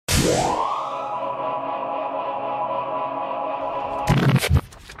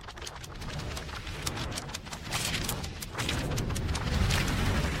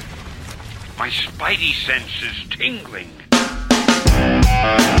My spidey sense is tingling.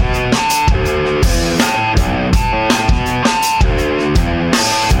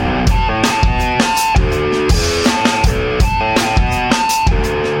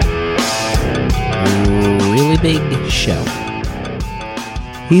 Really big show.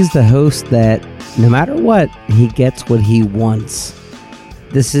 He's the host that, no matter what, he gets what he wants.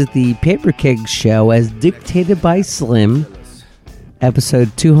 This is the Paper Keg Show as dictated by Slim.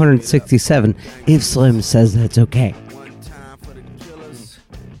 Episode 267, if Slim says that's okay.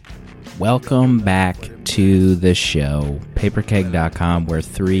 Welcome back to the show, paperkeg.com, where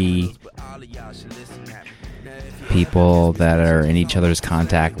three people that are in each other's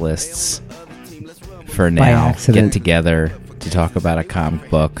contact lists for now get together to talk about a comic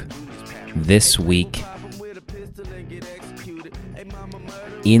book. This week,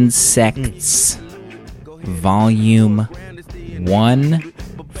 Insects, Volume 1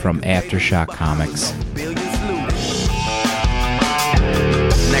 from Aftershock Comics. Now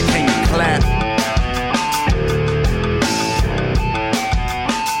can you clap?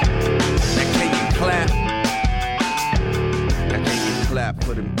 Now can you clap? Now can you clap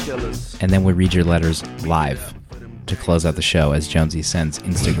for them killers? And then we read your letters live to close out the show as Jonesy sends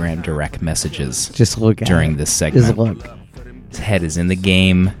Instagram direct messages. Just look at during it. this segment. Just look. His head is in the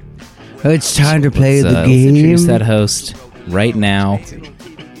game. It's time to play the Let's game. introduce that host right now.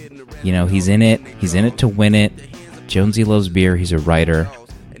 You know, he's in it. He's in it to win it. Jonesy loves beer. He's a writer.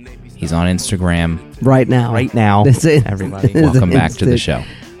 He's on Instagram. Right now. Right now, That's it. everybody. Welcome back to the show.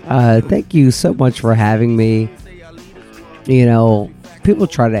 Thank you so much for having me. You know, people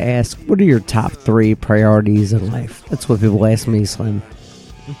try to ask, what are your top 3 priorities in life? That's what people ask me, Slim.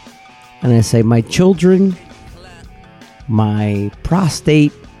 And I say, my children, my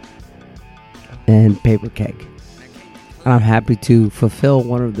prostate, and Paper Keg. And I'm happy to fulfill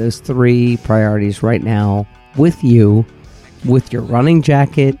one of those 3 priorities right now with you, with your running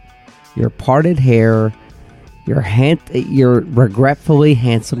jacket, your parted hair, your regretfully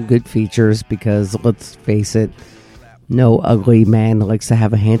handsome good features, because let's face it, no ugly man likes to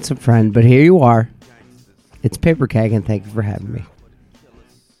have a handsome friend, but here you are. It's Paper Keg, and thank you for having me.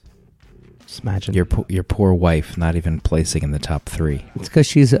 Just imagine. Your poor wife not even placing in the top 3. It's because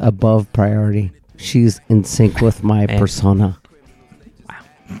she's above priority. She's in sync with my persona.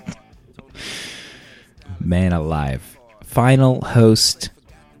 Man alive. Final host.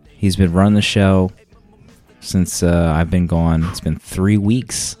 He's been running the show since I've been gone. It's been 3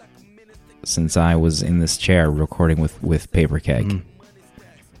 weeks since I was in this chair recording with Paper Keg.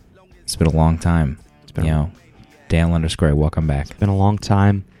 It's been a long time. It's been Dan Lunderscray, welcome back. It's been a long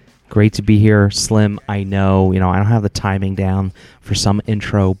time. Great to be here, Slim. I know, I don't have the timing down for some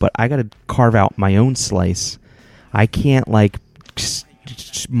intro, but I got to carve out my own slice. I can't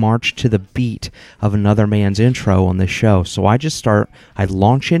march to the beat of another man's intro on this show. So I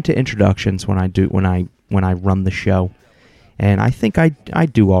launch into introductions when I run the show, and I think I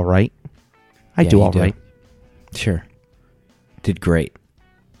do all right. I do all right. Sure, did great.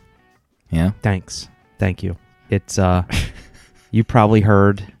 Yeah. Thanks. Thank you. It's you probably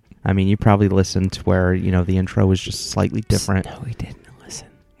heard. I mean, you probably listened to where, the intro was just slightly different. No, he didn't listen.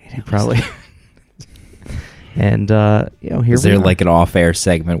 You probably. And, here Is there like an off-air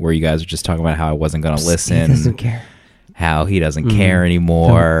segment where you guys are just talking about how I wasn't going to listen? He doesn't care. How he doesn't care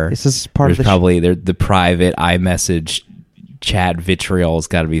anymore. No, this is part of the probably the private iMessage chat vitriol's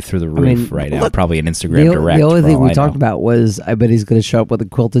got to be through the roof right now. Probably an Instagram direct. The only thing we talked about was, I bet he's going to show up with a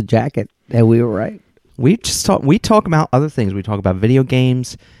quilted jacket. And we were right. We talk about other things. We talk about video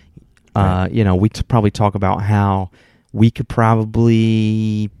games. Right. We probably talk about how we could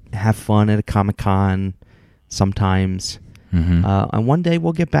probably have fun at a Comic-Con sometimes. Mm-hmm. And one day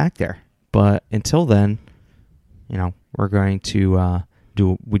we'll get back there. But until then, we're going to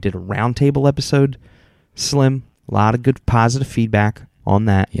we did a roundtable episode, Slim. A lot of good positive feedback on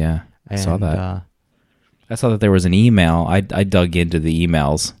that. Yeah, I saw that. I saw that there was an email. I dug into the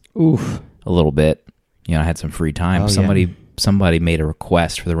emails a little bit. I had some free time. Somebody made a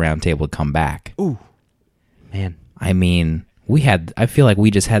request for the roundtable to come back. Ooh, man. I mean, I feel like we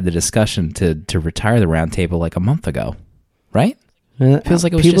just had the discussion to retire the roundtable like a month ago, right? Feels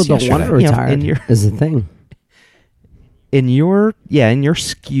like it was people just don't yesterday. want to retire. Is the thing. In your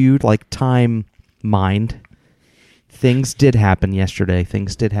skewed time mind, things did happen yesterday.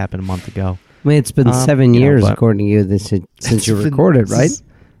 Things did happen a month ago. I mean, it's been 7 years, according to you, since you recorded, right?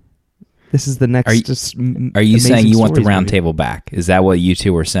 This is the next. Are you- just Are you saying you want the amazing round stories table back? Is that what you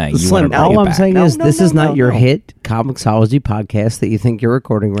two were saying? You Slim, want to bring all it I'm back? saying No, is no, this no, is not no, your no. hit Comixology podcast that you think you're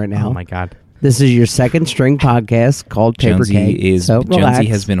recording right movie. now. Oh my god! This is your second string podcast called Paper Jonesy Cake. So relax. Jonesy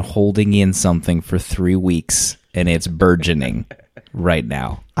has been holding in something for 3 weeks, and it's burgeoning right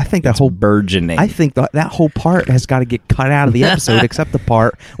now. I think that whole Burgeoning. I think that whole part has got to get cut out of the episode, except the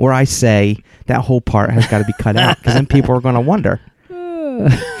part where I say that whole part has got to be cut out, because then people are going to wonder.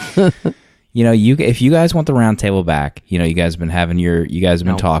 You know, if you guys want the round table back, you know, you guys have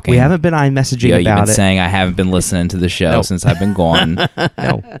been talking. We haven't been messaging You've about been it. saying I haven't been listening to the show No. since I've been gone.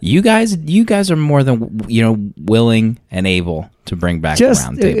 No. You guys are more than willing and able to bring back the Just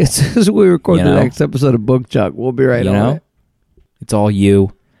round table. as we record You the know? next episode of Book Chuck, we'll be right You on know, it. it's all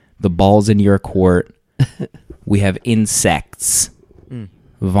you. The ball's in your court. We have Insects,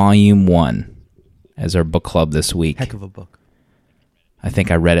 Volume 1, as our book club this week. Heck of a book. I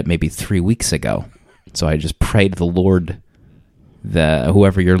think I read it maybe 3 weeks ago. So I just prayed to the Lord,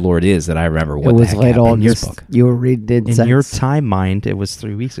 whoever your Lord is, that I remember what It the was heck late happened on in your. this book. You were reading In your time mind, it was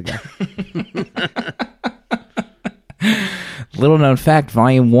 3 weeks ago. Little known fact,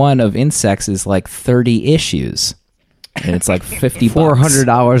 Volume 1 of Insects is like 30 issues. And it's like $50.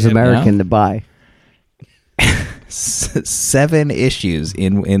 $400 American You know? to buy. 7 issues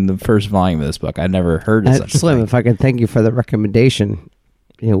in the first volume of this book. I'd never heard of such a Slim, thing. if I can thank you for the recommendation,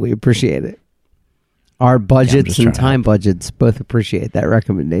 we appreciate it. Our budgets just and trying to time help. budgets both appreciate that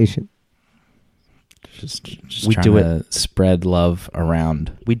recommendation. Just We trying do to spread love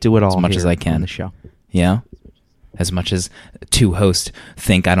around. We do it all much here as I can. on the show. Yeah? As much as two hosts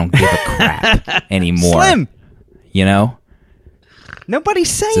think I don't give a crap anymore. Slim! You know? Nobody's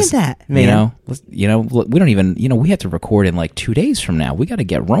saying Just- that, man. we don't even, we have to record in like 2 days from now. We got to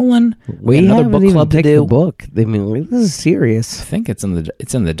get rolling. We got another haven't book even club to picked do. the book. I mean, this is I serious. think it's in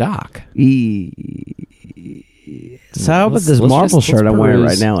the doc. So how about Let's- this let's Marvel just- shirt let's I'm wearing right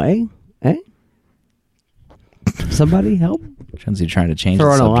peruse. now, eh? Somebody help. Jonesy trying to change the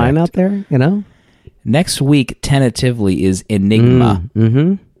Throwing a subject. line out there, Next week, tentatively, is Enigma.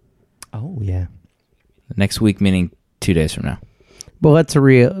 Mm-hmm. Oh, yeah. Next week, meaning 2 days from now. But let's be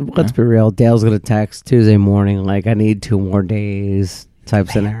real. Dale's gonna text Tuesday morning like I need 2 more days type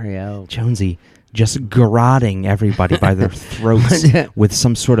scenario. Jonesy just garroting everybody by their throats with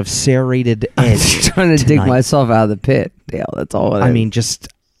some sort of serrated I'm edge. just trying to dig tonight. myself out of the pit, Dale. That's all it is. I mean,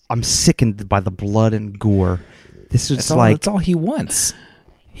 I'm sickened by the blood and gore. This is That's all he wants.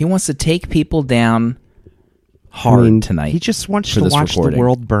 He wants to take people down hard tonight. he just wants for to this watch recording. the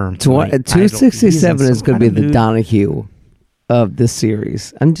world burn. tonight. 267 is going to be the Donnie. Donahue of this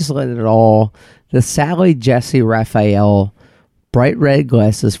series. I'm just letting it all. The Sally Jesse Raphael bright red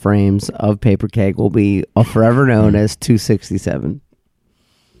glasses frames of Paper Keg will be forever known as 267.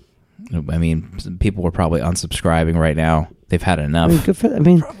 I mean, some people are probably unsubscribing right now. They've had enough Good for the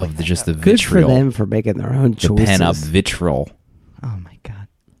the good vitriol, for them for making their own the choices. pent-up vitriol. Oh, my God.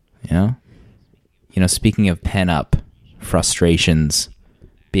 Speaking of pent-up frustrations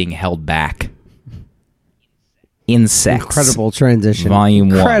being held back, Insects. Incredible transition. Volume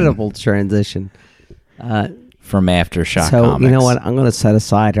 1. Incredible transition. From Aftershock So Comics. you know what? I'm going to set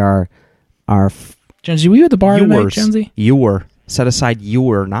aside our Jonesy, were you at the bar tonight, Yours. Jonesy? Your. Set aside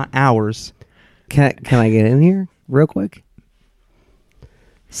your, not ours. Can I get in here real quick?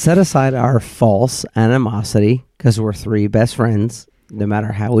 Set aside our false animosity because we're 3 best friends. No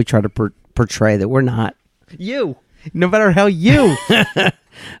matter how we try to portray that we're not. You. No matter how you.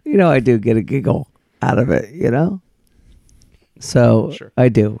 I do get a giggle out of it. So Sure. I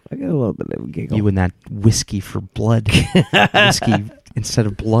do. I get a little bit of a giggle. You and that whiskey for blood. Whiskey instead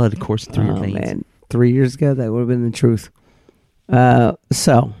of blood coursing through your veins. Man, 3 years ago that would have been the truth.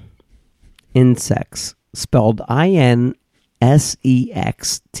 So, Insects, spelled INSEXTS.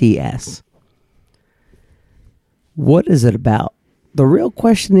 What is it about? The real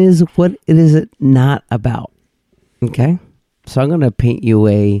question is, what is it not about? Okay? So I'm going to paint you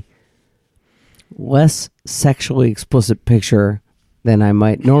a less sexually explicit picture than I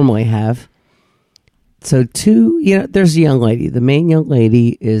might normally have. So there's a young lady. The main young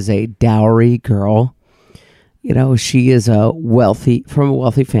lady is a dowry girl. She is from a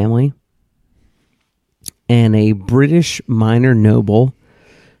wealthy family. And a British minor noble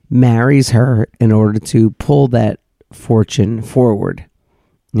marries her in order to pull that fortune forward.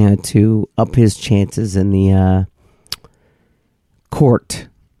 To up his chances in the court.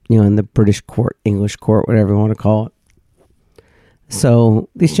 In the British court, English court, whatever you want to call it. So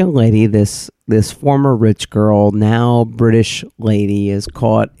this young lady, this former rich girl, now British lady, is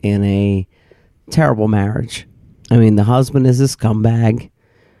caught in a terrible marriage. I mean, the husband is a scumbag.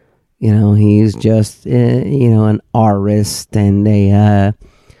 He's just an artist and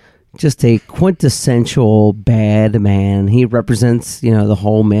just a quintessential bad man. He represents the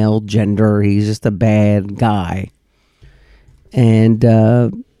whole male gender. He's just a bad guy.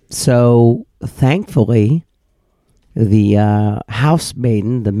 And so thankfully, the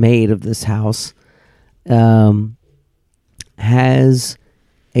housemaiden, the maid of this house, has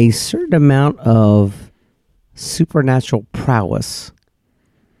a certain amount of supernatural prowess.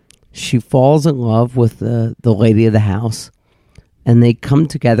 She falls in love with the lady of the house, and they come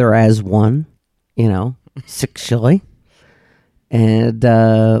together as one, sexually. And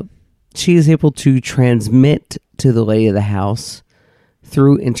she is able to transmit to the lady of the house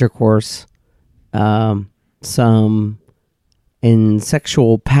through intercourse some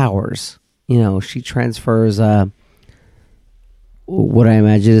sexual powers. She transfers what I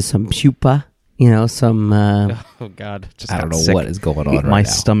imagine is some pupa. Some... oh, God. Just I don't know sick. what is going on right My now.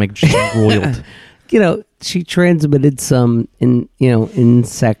 stomach just roiled. She transmitted some,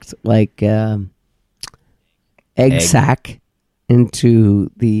 insect like egg sac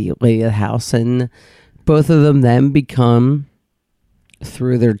into the lady of the house, and both of them then become,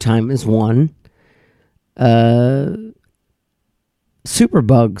 through their time as one, super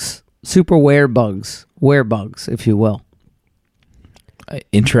bugs, super werebugs, if you will.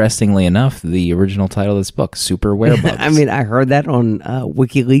 Interestingly enough, the original title of this book, Super Werebugs. I mean, I heard that on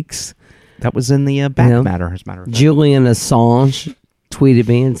WikiLeaks. That was in the back matter, as a matter of fact. Julian Assange tweeted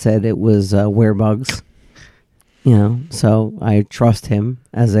me and said it was werebugs. So I trust him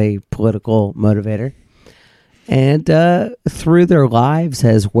as a political motivator. And through their lives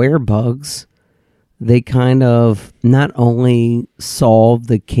as werebugs, they kind of not only solve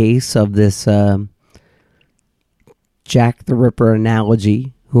the case of this Jack the Ripper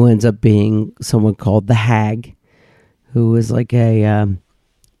analogy, who ends up being someone called the Hag, who is like a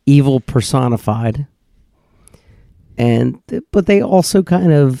evil personified, but they also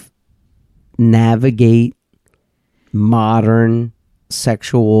kind of navigate modern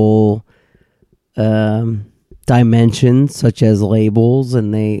sexual dimensions such as labels,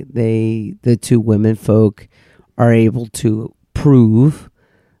 and the two women folk are able to prove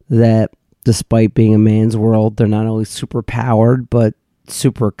that despite being a man's world, they're not only super powered but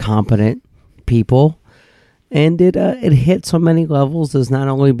super competent people. And it hits on many levels as not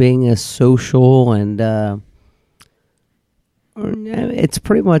only being a social and it's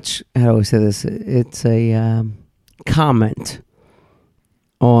pretty much, how do I say this? It's a comment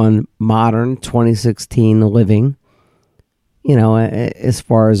on modern 2016 living. As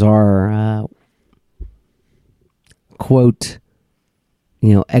far as our quote,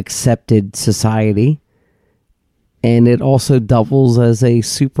 accepted society. And it also doubles as a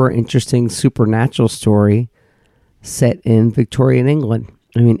super interesting supernatural story set in Victorian England.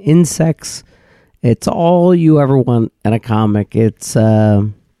 I mean, insects, it's all you ever want in a comic. It's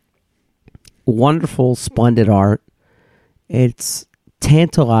wonderful, splendid art. It's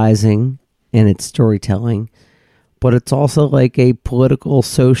tantalizing in its storytelling, but it's also like a political,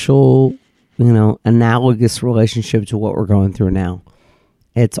 social, analogous relationship to what we're going through now.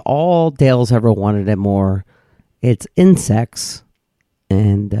 It's all Dale's ever wanted and more. It's insects,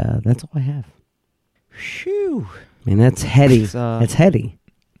 and that's all I have. Phew. I mean, that's heady. It's, That's heady.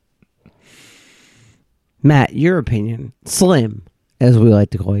 Matt, your opinion. Slim, as we like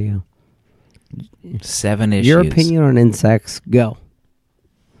to call you. 7 issues. Your opinion on insects. Go.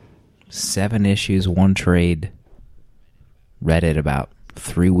 7 issues, 1 trade. Read it about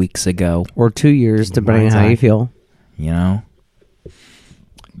 3 weeks ago. Or 2 years, depending on how you feel. I'm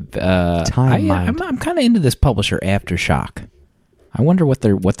kind of into this publisher Aftershock. I wonder what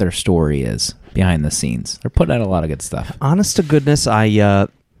their story is behind the scenes. They're putting out a lot of good stuff. Honest to goodness, I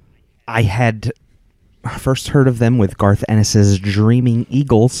had first heard of them with Garth Ennis's Dreaming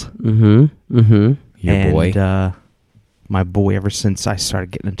Eagles. Your boy. And my boy, ever since I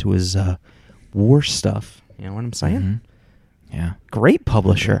started getting into his war stuff. You know what I'm saying? Mm-hmm. Yeah. Great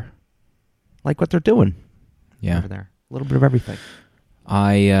publisher. Like what they're doing. Yeah. Over there. A little bit of everything.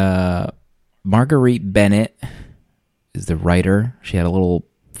 Marguerite Bennett is the writer. She had a little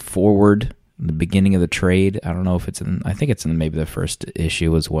forward in the beginning of the trade. I don't know if it's in, I think it's in maybe the first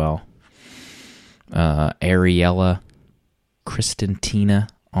issue as well. Ariella Cristantina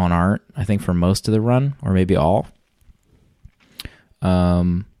on art, I think for most of the run, or maybe all.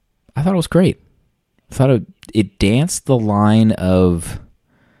 I thought it was great. I thought it danced the line of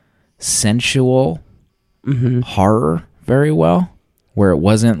sensual horror very well, where it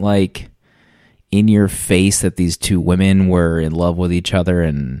wasn't like in your face that these two women were in love with each other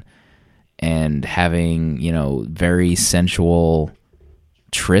and having, very sensual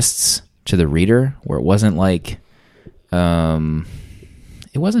trysts to the reader, where it wasn't like NC-17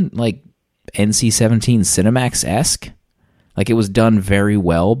 Cinemax-esque. Like, it was done very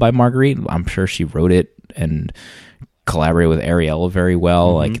well by Marguerite. I'm sure she wrote it and collaborated with Ariella very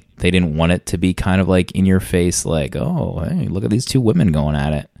well. Like, they didn't want it to be kind of like in your face, like, oh, hey, look at these two women going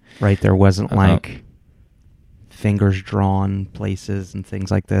at it. Right, there wasn't like fingers drawn places and things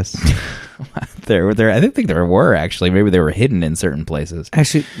like this. There, I think there were actually. Maybe they were hidden in certain places.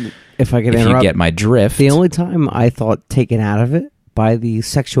 Actually, if I could If interrupt, you get my drift, the only time I thought taken out of it by the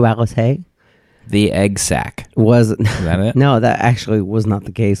sexuality the egg sac. was that it? No, that actually was not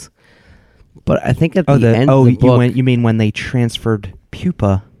the case. But I think at the end of the book, you mean when they transferred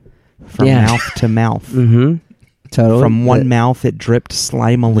pupa from Yeah. mouth to mouth? totally, From one the mouth, it dripped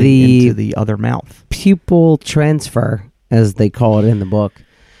slimily into the other mouth. pupil transfer, as they call it in the book.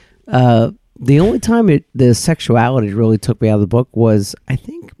 The only time the sexuality really took me out of the book was, I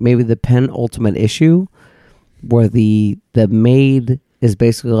think, maybe the penultimate issue, where the maid is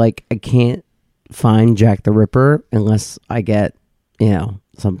basically like, I can't find Jack the Ripper unless I get,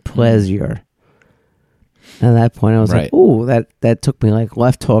 some pleasure. And at that point, I was like, Right. "Ooh, that took me like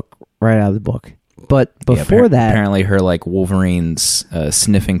left hook right out of the book." But before that, apparently her like Wolverine's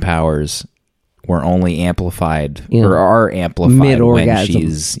sniffing powers were only amplified Yeah. or are amplified when mid-orgasm,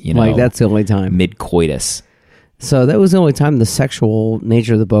 she's like that's the only time. mid-coitus. So that was the only time the sexual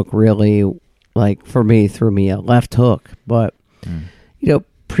nature of the book really, like, for me, threw me a left hook. But,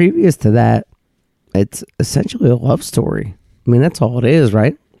 previous to that, it's essentially a love story. I mean, that's all it is,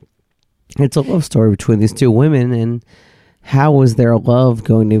 right? It's a love story between these two women, and how was their love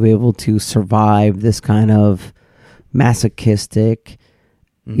going to be able to survive this kind of masochistic,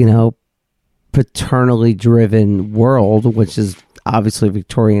 paternally driven world, which is obviously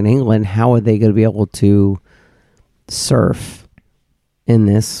Victorian England? How are they going to be able to surf in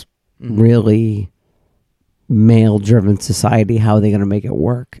this really male driven society? How are they going to make it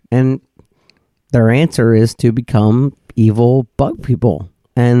work? And their answer is to become evil bug people.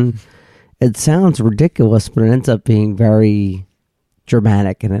 And it sounds ridiculous, but it ends up being very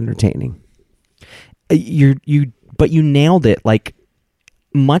dramatic and entertaining. But you nailed it. Like,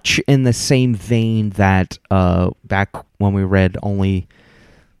 much in the same vein that back when we read only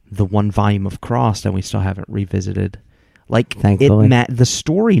the one volume of Crossed, and we still haven't revisited. Like, Thankfully. the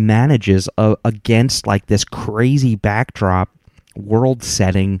story manages against like this crazy backdrop world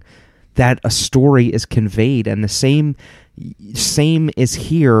setting that a story is conveyed, and the same is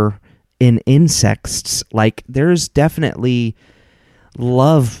here in Insects. Like, there's definitely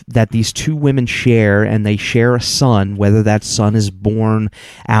love that these two women share, and they share a son, whether that son is born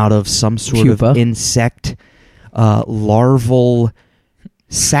out of some sort Pupa. of insect larval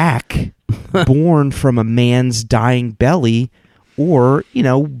sac born from a man's dying belly, or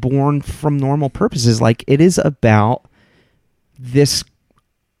born from normal purposes. Like, it is about this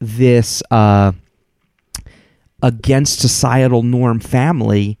against societal norm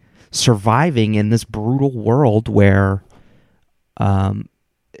family surviving in this brutal world where the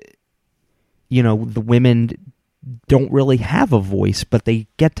women don't really have a voice, but they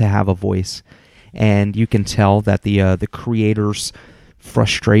get to have a voice. And you can tell that the creators'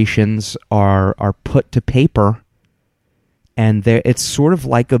 frustrations are put to paper, and it's sort of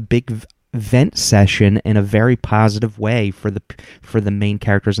like a big vent session in a very positive way for the main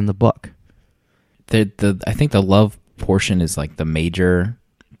characters in the book. I think the love portion is like the major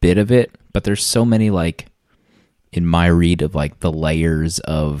bit of it, but there's so many, like, in my read of like the layers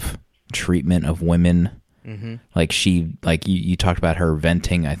of treatment of women. Like, she, like, you talked about her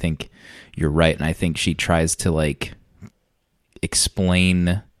venting. I think you're right, and I think she tries to like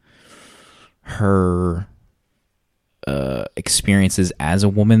explain her experiences as a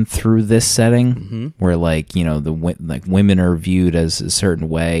woman through this setting, where like women are viewed as a certain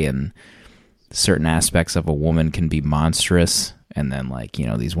way, and certain aspects of a woman can be monstrous, and then like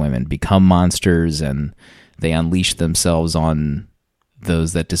these women become monsters and they unleash themselves on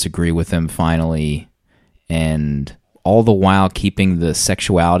those that disagree with them finally, and all the while keeping the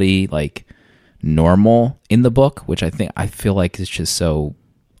sexuality like normal in the book, which I feel like is just so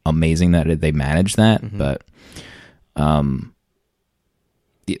amazing that they managed that. But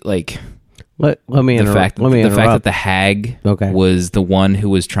like, Let me the interrupt. fact Let me the fact that interrupt. the hag Okay. was the one who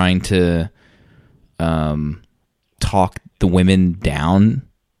was trying to talk the women down,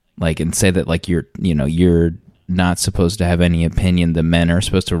 like, and say that like you're not supposed to have any opinion, the men are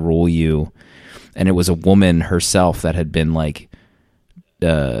supposed to rule you, and it was a woman herself that had been like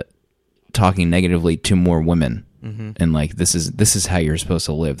talking negatively to more women, and like this is how you're supposed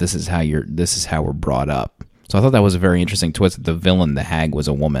to live, this is how we're brought up. So I thought that was a very interesting twist. That the villain, the hag, was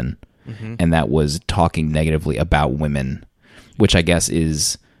a woman, and that was talking negatively about women, which I guess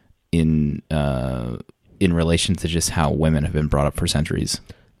is in relation to just how women have been brought up for centuries.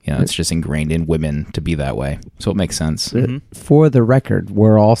 You know, it's just ingrained in women to be that way. So it makes sense. For the record,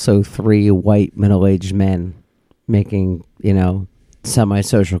 we're also 3 white middle-aged men making,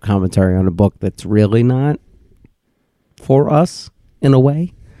 semi-social commentary on a book that's really not for us in a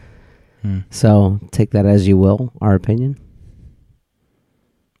way. So take that as you will, our opinion.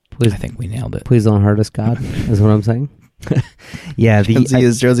 Please, I think we nailed it. please don't hurt us, God, is what I'm saying. Yeah,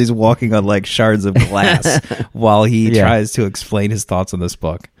 Josie's walking on like shards of glass while he tries to explain his thoughts on this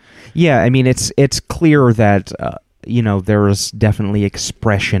book. Yeah, I mean, it's clear that there is definitely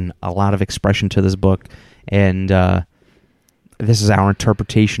a lot of expression to this book, and this is our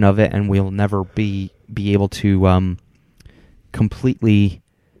interpretation of it, and we'll never be able to completely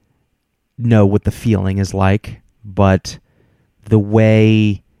know what the feeling is like. But the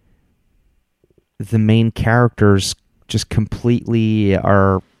way the main characters just completely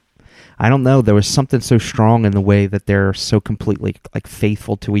are, I don't know, there was something so strong in the way that they're so completely like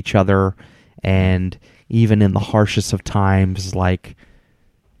faithful to each other, and even in the harshest of times, like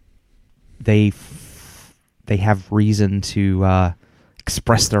they have reason to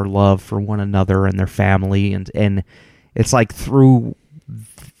express their love for one another and their family, and it's like through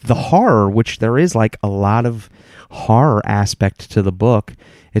the horror, which there is like a lot of horror aspect to the book,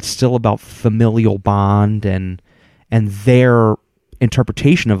 it's still about familial bond and their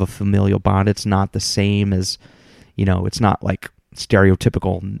interpretation of a familial bond. It's not the same as, it's not like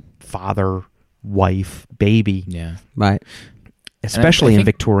stereotypical father, wife, baby. Yeah. Right. Especially I in think-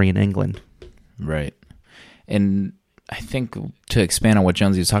 Victorian England. Right. And I think to expand on what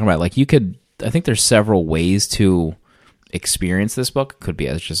Jonesy was talking about, like I think there's several ways to experience this book. It could be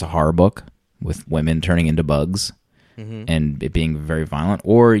as just a horror book with women turning into bugs and it being very violent,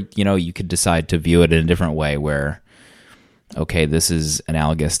 or, you could decide to view it in a different way where, okay, this is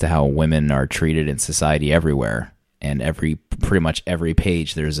analogous to how women are treated in society everywhere. And pretty much every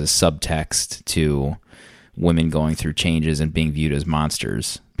page, there's a subtext to women going through changes and being viewed as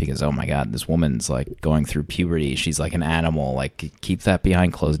monsters because, oh my God, this woman's like going through puberty. She's like an animal. Like, keep that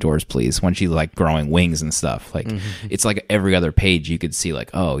behind closed doors, please. When she's like growing wings and stuff, like it's like every other page you could see like,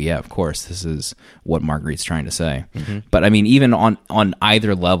 oh yeah, of course, this is what Marguerite's trying to say. But I mean, even on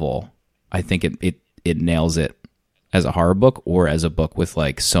either level, I think it nails it as a horror book or as a book with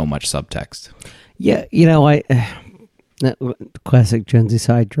like so much subtext. Yeah, that classic Jonesy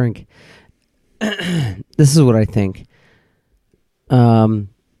side drink. This is what I think.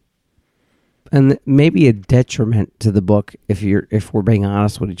 And maybe a detriment to the book if we're being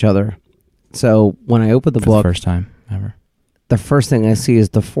honest with each other. So when I open the For book, the first time ever. the first thing I see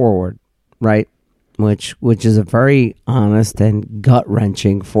is the foreword, right? Which is a very honest and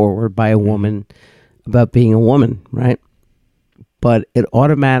gut-wrenching foreword by a woman about being a woman, right? But it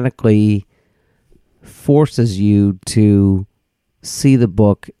automatically forces you to see the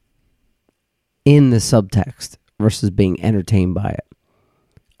book in the subtext versus being entertained by it.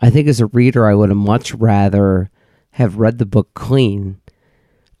 I think as a reader, I would have much rather have read the book clean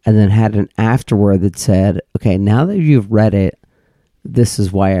and then had an afterword that said, okay, now that you've read it, this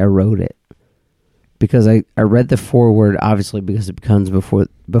is why I wrote it. Because I read the foreword, obviously, because it comes before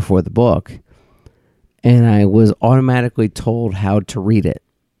the book, and I was automatically told how to read it,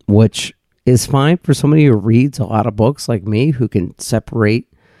 which is fine for somebody who reads a lot of books like me, who can separate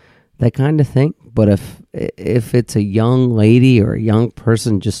that kind of thing. But if it's a young lady or a young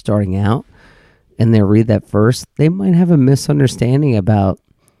person just starting out and they read that first, they might have a misunderstanding about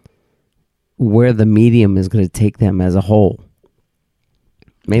where the medium is going to take them as a whole.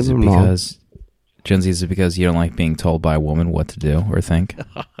 Maybe Is it I'm wrong. because Jonesy, is it because you don't like being told by a woman what to do or think?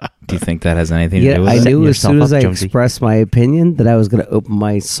 Do you think that has anything to Yeah, do with I it? knew as yourself soon as up, I Jonesy. expressed my opinion that I was going to open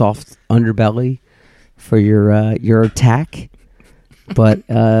my soft underbelly for your attack. But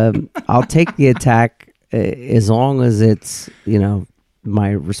I'll take the attack as long as it's,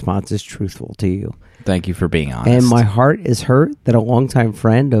 my response is truthful to you. Thank you for being honest. And my heart is hurt that a longtime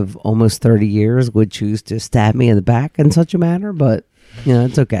friend of almost 30 years would choose to stab me in the back in such a manner, but,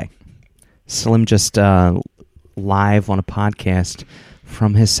 it's okay. Slim just live on a podcast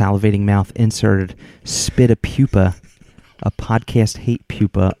from his salivating mouth inserted spit a pupa, a podcast hate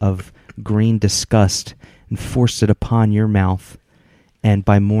pupa of green disgust, and forced it upon your mouth. And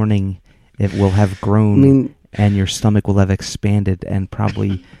by morning, it will have grown, and your stomach will have expanded and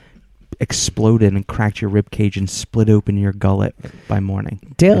probably exploded and cracked your rib cage and split open your gullet by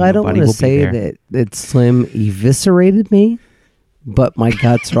morning. Dale, And I don't want nobody to will be say there. that Slim eviscerated me, but my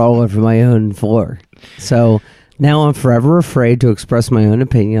guts are all over my own floor. So now I'm forever afraid to express my own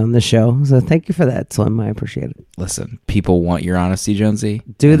opinion on the show. So thank you for that, Slim. I appreciate it. Listen, people want your honesty, Jonesy.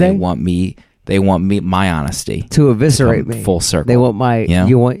 Do and they? They want me my honesty. To eviscerate Come me. full circle. They want my Yeah.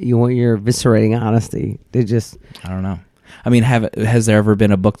 you want your eviscerating honesty. They just I don't know. I mean, has there ever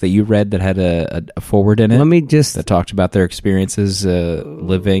been a book that you read that had a forward in it? let me just that talked about their experiences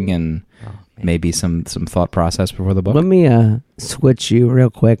living and maybe some thought process before the book? let me switch you real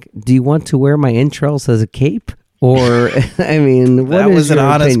quick. Do you want to wear my entrails as a cape? Or I mean, what that is was an your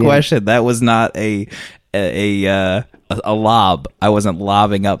honest opinion? question. That was not a lob. I wasn't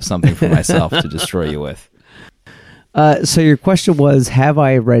lobbing up something for myself to destroy you with. So your question was, have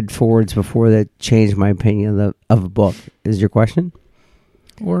I read forwards before that changed my opinion of a book? Is your question?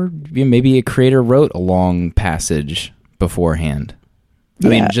 Or maybe a creator wrote a long passage beforehand. I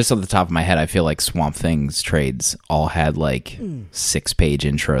mean, Yeah. just off the top of my head, I feel like Swamp Thing's trades all had like 6-page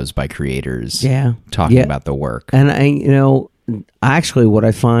intros by creators Yeah. talking Yeah. about the work. And actually what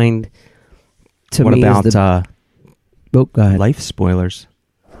I find to What me about is go ahead. life spoilers?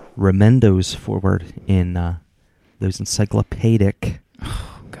 Remendo's forward in those encyclopedic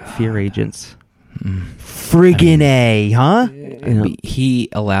fear agents. Friggin' A, huh? You know, He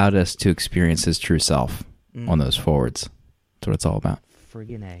allowed us to experience his true self on those forwards. That's what it's all about.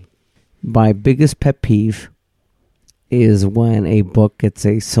 Friggin' A. my biggest pet peeve is when a book gets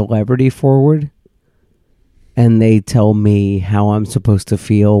a celebrity forward and they tell me how I'm supposed to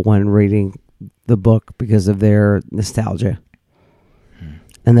feel when reading the book because of their nostalgia.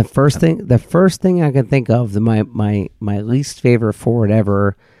 And the first thing I can think of, my least favorite forward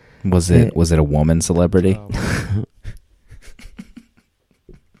ever. Was it a woman celebrity?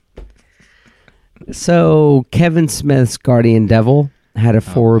 So Kevin Smith's Guardian Devil had a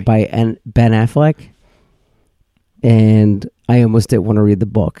forward by Ben Affleck, and I almost didn't want to read the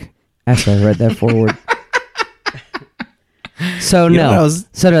book after I read that forward. So You know what I no, was-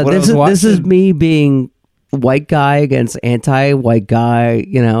 so no. what I This was is watching? me being white guy against anti-white guy.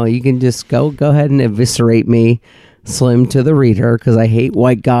 You know, you can just go ahead and eviscerate me, Slim, to the reader, because I hate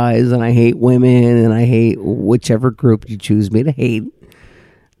white guys and I hate women and I hate whichever group you choose me to hate.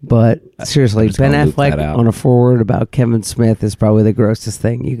 But seriously, just Ben gonna loop that Affleck out. on a forward about Kevin Smith is probably the grossest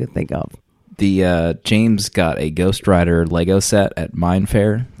thing you could think of. The James got a Ghost Rider Lego set at Mine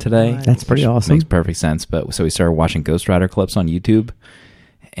Fair today. That's pretty which awesome. Makes perfect sense. But so we started watching Ghost Rider clips on YouTube,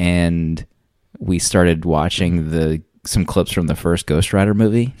 and we started watching some clips from the first Ghost Rider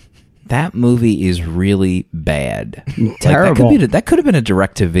movie. That movie is really bad. Terrible. That could have been a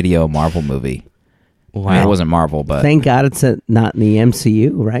direct-to-video Marvel movie. I mean, it wasn't Marvel, but Thank God it's not in the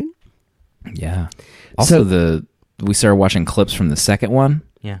MCU, right? yeah. Also, So- we started watching clips from the second one.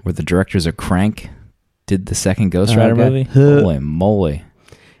 Yeah. Where the directors of Crank did the second Ghost Oh, Rider okay. movie. Holy moly.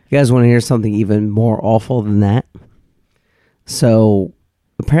 You guys want to hear something even more awful than that? So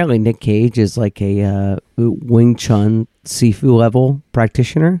apparently Nick Cage is like a Wing Chun Sifu level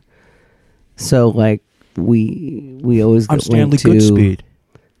practitioner. So like we always get linked to,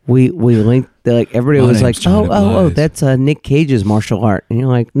 we linked like everybody My was like name's Johnny oh Blaze. that's Nick Cage's martial art, and you're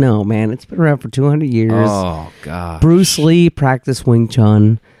like, no man, it's been around for 200 years. Oh, God. Bruce Lee practiced Wing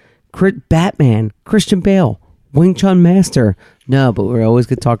Chun. Batman, Christian Bale, Wing Chun master. No, but we're always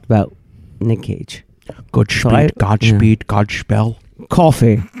get talked about Nick Cage. Godspeed, Godspeed, Godspell.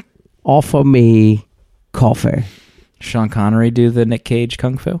 Coffee. Offer me coffee. Sean Connery do the Nick Cage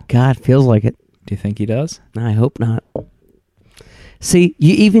Kung Fu? God, feels like it. Do you think he does? I hope not. See,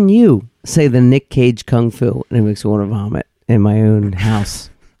 even you say the Nick Cage Kung Fu, and it makes me want to vomit in my own house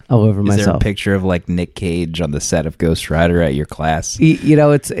all over Is there a myself. picture of like Nick Cage on the set of Ghost Rider at your class? You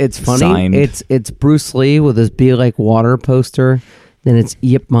know, it's funny. Signed. It's Bruce Lee with his "Be Like Water" poster. Then it's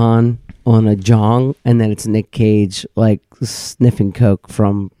Yip Man on a jong, and then it's Nick Cage like sniffing coke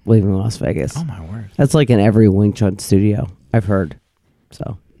from Leaving Las Vegas. Oh, my word. That's like in every Wing Chun studio I've heard.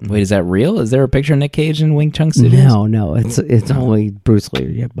 So Wait, is that real? Is there a picture of Nick Cage in Wing Chun Studios? no, it's only Bruce Lee or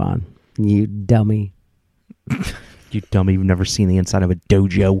Yip Man. You dummy. You dummy, you've never seen the inside of a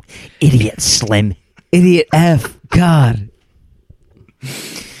dojo. Idiot, Slim. Idiot F. God.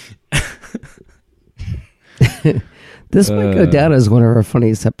 This might go down as one of our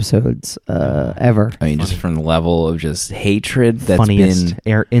funniest episodes ever. I mean, just from the level of just hatred that's Funniest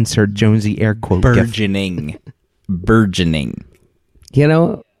been insert Jonesy air quote. gif. burgeoning. You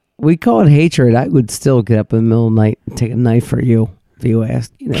know, we call it hatred. I would still get up in the middle of the night and take a knife for you if you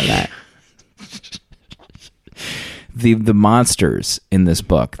asked. You know that. The monsters in this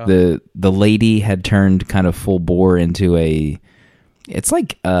book, the lady had turned kind of full bore into it's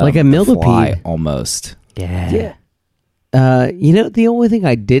like a millipede. fly almost. Yeah. You know, the only thing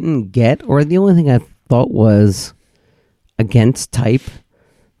I didn't get, or the only thing I thought was against type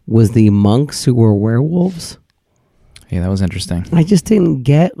was the monks who were werewolves. Yeah, that was interesting. I just didn't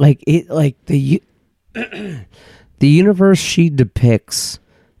get the universe she depicts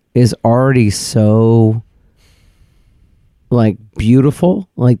is already so like beautiful.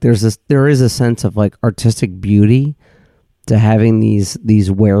 Like there is a sense of like artistic beauty to having these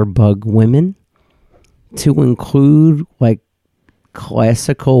werebug women. To include like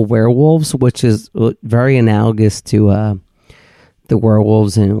classical werewolves, which is very analogous to the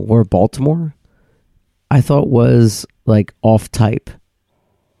werewolves in Lord Baltimore, I thought was like off type.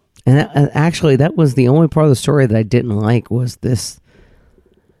 And actually, that was the only part of the story that I didn't like was this.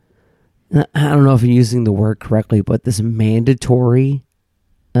 I don't know if I'm using the word correctly, but this mandatory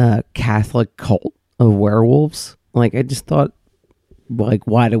Catholic cult of werewolves. Like, I just thought, like,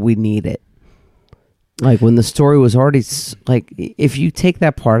 why do we need it? Like, when the story was already, like, if you take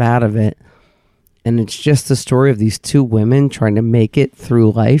that part out of it, and it's just the story of these two women trying to make it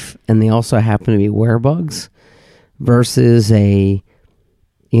through life, and they also happen to be werebugs, versus the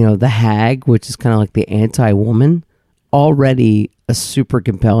hag, which is kind of like the anti-woman, already a super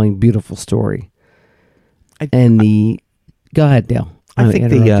compelling, beautiful story. Go ahead, Dale. I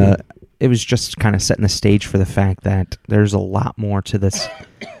think it was just kind of setting the stage for the fact that there's a lot more to this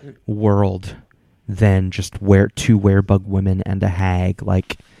world than just two werebug women and a hag.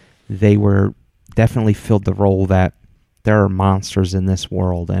 Like, they were definitely filled the role that there are monsters in this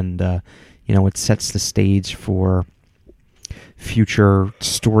world, and it sets the stage for future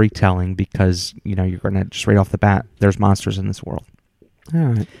storytelling because you're going to just right off the bat, there's monsters in this world. All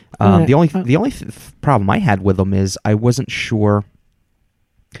right. The only problem I had with them is I wasn't sure.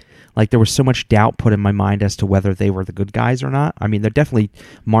 Like, there was so much doubt put in my mind as to whether they were the good guys or not. I mean, they definitely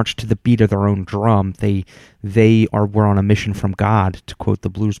marched to the beat of their own drum. They were on a mission from God, to quote the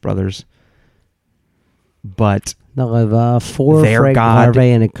Blues Brothers. But they'll have 4 their Frank God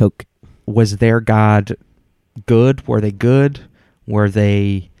Larvae and a Coke. Was their God good? Were they good? Were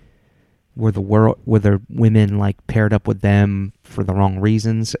the women like paired up with them for the wrong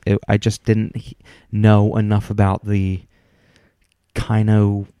reasons? I just didn't know enough about the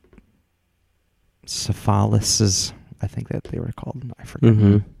Cephalises, I think that they were called. I forget.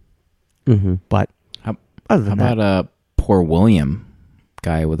 Mm-hmm. But other than How about poor William,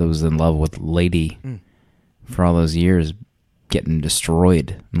 guy that was in love with Lady for all those years, getting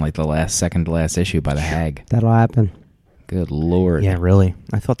destroyed in like the second to last issue by the hag? That'll happen. Good Lord. Yeah, really.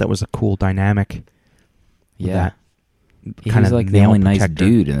 I thought that was a cool dynamic. Yeah. He Kind was of like the male only nice protector.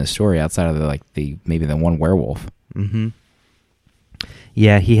 dude in the story outside of maybe the one werewolf. Mm-hmm.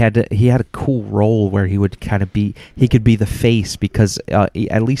 Yeah, he had a cool role where he would kind of he could be the face because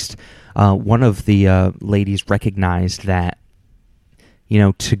at least one of the ladies recognized that,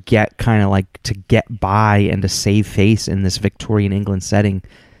 to get by and to save face in this Victorian England setting,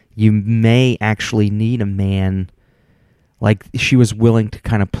 you may actually need a man. Like, she was willing to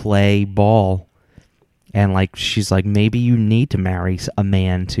kind of play ball, and like she's like, maybe you need to marry a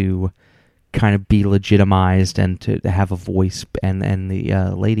man to kind of be legitimized and to have a voice. And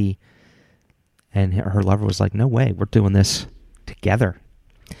the lady and her lover was like, no way, we're doing this together.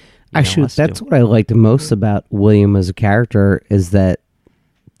 Actually, that's what I liked the most about William as a character, is that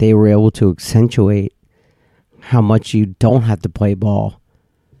they were able to accentuate how much you don't have to play ball.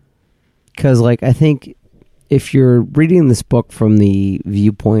 Because, like, I think if you're reading this book from the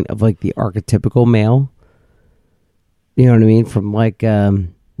viewpoint of, like, the archetypical male, you know what I mean? From, like a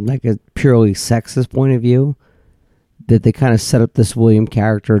purely sexist point of view, that they kind of set up this William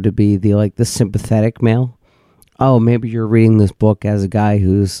character to be the sympathetic male. Oh, maybe you're reading this book as a guy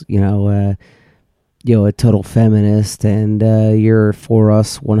who's, a total feminist and you're for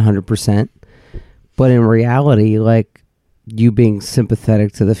us 100%. But in reality, like, you being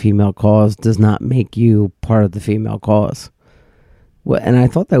sympathetic to the female cause does not make you part of the female cause. And I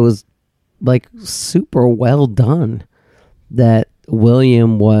thought that was, like, super well done, that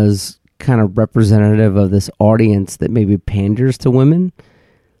William was kind of representative of this audience that maybe panders to women,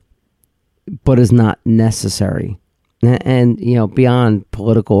 but is not necessary. And beyond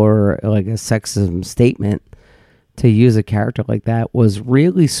political or like a sexism statement, to use a character like that was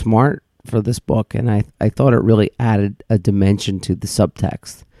really smart for this book. And I thought it really added a dimension to the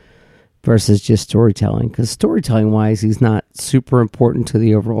subtext versus just storytelling. Because storytelling wise, he's not super important to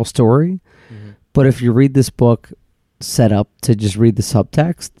the overall story. Mm-hmm. But if you read this book set up to just read the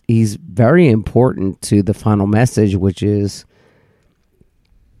subtext, he's very important to the final message, which is,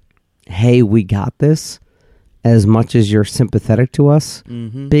 hey, we got this. As much as you're sympathetic to us,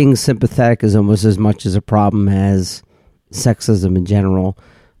 being sympathetic is almost as much as a problem as sexism in general.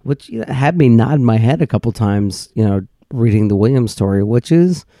 which had me nod my head a couple times, reading the Williams story, which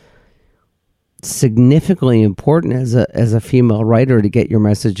is significantly important as a female writer to get your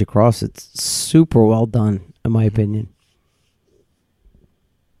message across. It's super well done, in my opinion.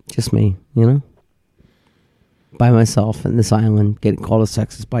 Just me, by myself in this island, getting called a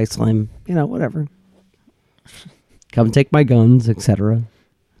sexist by Slim, whatever. Come take my guns, etc.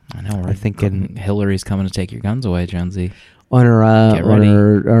 I know. We're thinking Hillary's coming to take your guns away, Jonesy. On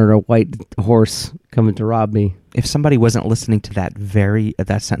her white horse coming to rob me. If somebody wasn't listening to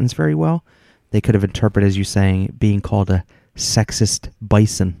that sentence very well, they could have interpreted as you saying being called a sexist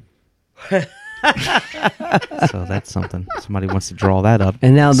bison. So that's something. Somebody wants to draw that up.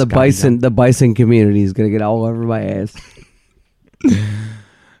 And now the bison community is going to get all over my ass.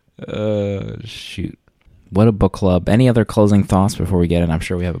 Shoot. What a book club. Any other closing thoughts before we get in? I'm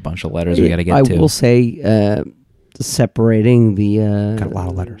sure we have a bunch of letters we got to get to. I will say, separating got a lot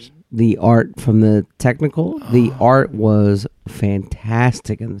of letters. The art from the technical. The art was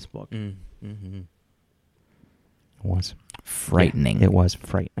fantastic in this book. Mm-hmm. It was frightening. Yeah, it was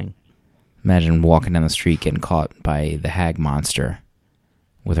frightening. Imagine walking down the street getting caught by the hag monster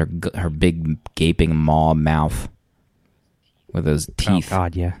with her big gaping maw mouth with those teeth. Oh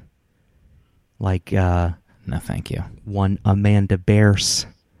God, yeah. Like no, thank you. One Amanda Bears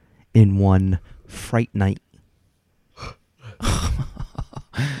in one Fright Night.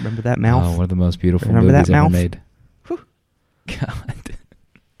 Remember that mouth? Oh, one of the most beautiful Remember movies that ever mouth? made. God.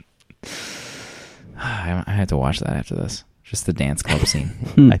 I had to watch that after this. Just the dance club scene.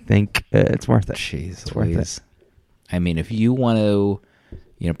 I think it's worth it. Jeez, it's worth it. I mean, if you want to,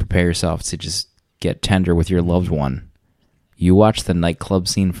 prepare yourself to just get tender with your loved one, you watch the nightclub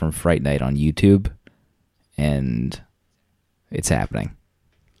scene from Fright Night on YouTube, and it's happening.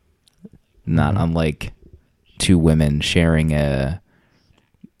 Not unlike two women sharing a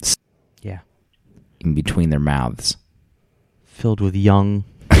in between their mouths, filled with young.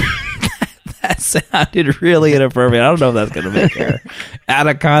 That sounded really inappropriate. I don't know if that's going to make her out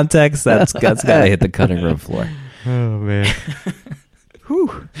of context. That's got to hit the cutting room floor. Oh man!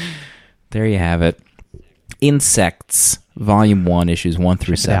 Whew. There you have it. Insects, Volume 1, Issues 1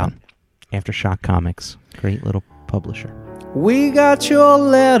 through 7. Aftershock Comics, great little publisher. We got your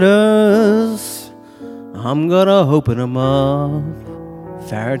letters. I'm gonna open them up.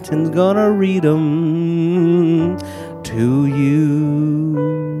 Farrington's gonna read them to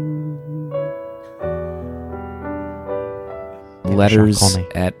you. Letters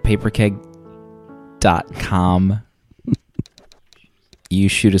at paperkeg.com. You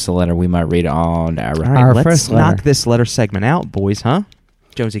shoot us a letter, we might read it on our... All right, let's first knock letter. this letter segment out, boys, huh?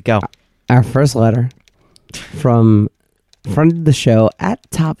 Jonesy, go. Our first letter from friend of the show at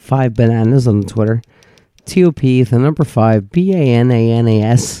Top 5 Bananas on Twitter. TOP, the number 5,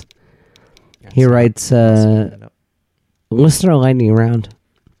 BANANAS. He writes, Listener Lightning Round.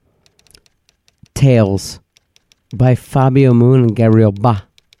 Tales by Fabio Moon and Gabriel Ba.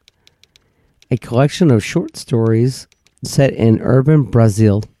 A collection of short stories set in urban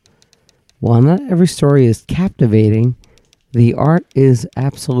Brazil. While not every story is captivating, the art is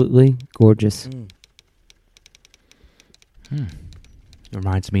absolutely gorgeous.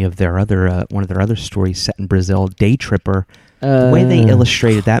 Reminds me of their other one of their other stories set in Brazil, Day Tripper. The way they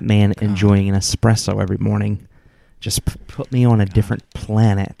illustrated that man enjoying an espresso every morning just put me on a different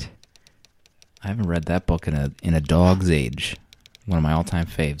planet. I haven't read that book in a dog's age. One of my all-time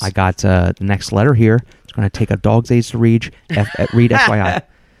faves. I got the next letter here. It's going to take a dog's age to read. Read FYI.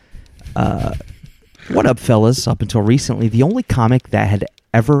 What up, fellas? Up until recently, the only comic that had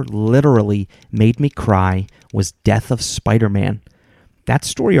ever literally made me cry was Death of Spider-Man. That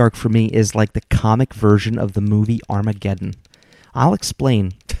story arc for me is like the comic version of the movie Armageddon. I'll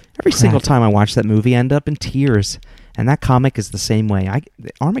explain. Every single time I watch that movie, I end up in tears. And that comic is the same way.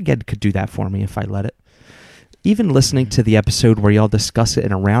 Armageddon could do that for me if I let it. Even listening to the episode where y'all discuss it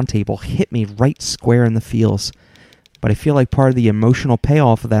in a roundtable hit me right square in the feels. But I feel like part of the emotional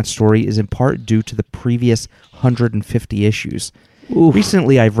payoff of that story is in part due to the previous 150 issues. Oof.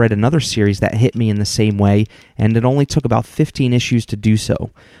 Recently, I've read another series that hit me in the same way, and it only took about 15 issues to do so.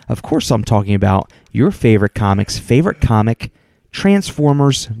 Of course, I'm talking about your favorite comic,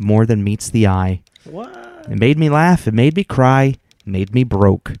 Transformers More Than Meets the Eye. What? It made me laugh, it made me cry, made me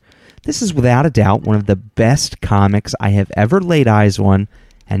broke. This is without a doubt one of the best comics I have ever laid eyes on,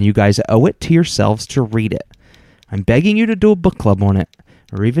 and you guys owe it to yourselves to read it. I'm begging you to do a book club on it,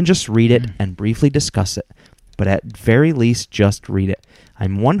 or even just read it and briefly discuss it. But at very least, just read it.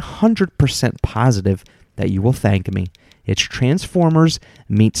 I'm 100% positive that you will thank me. It's Transformers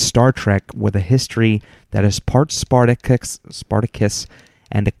meets Star Trek with a history that is part Spartacus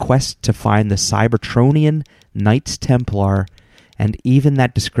and a quest to find the Cybertronian Knights Templar, and even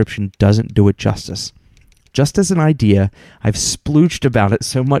that description doesn't do it justice. Just as an idea, I've splooged about it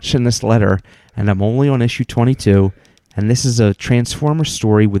so much in this letter, and I'm only on issue 22, and this is a Transformer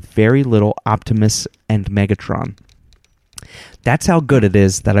story with very little Optimus and Megatron. That's how good it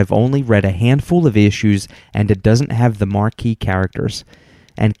is that I've only read a handful of issues and it doesn't have the marquee characters.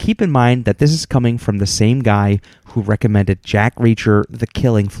 And keep in mind that this is coming from the same guy who recommended Jack Reacher The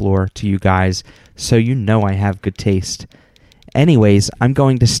Killing Floor to you guys, so you know I have good taste. Anyways, I'm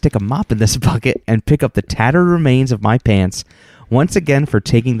going to stick a mop in this bucket and pick up the tattered remains of my pants once again for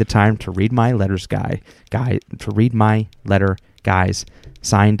taking the time to read my letters, guys.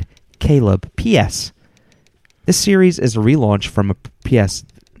 Signed, Caleb. P.S. This series is a relaunch from a P.S.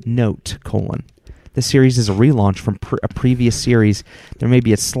 Note, : This series is a relaunch from a previous series. There may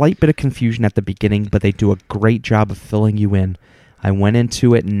be a slight bit of confusion at the beginning, but they do a great job of filling you in. I went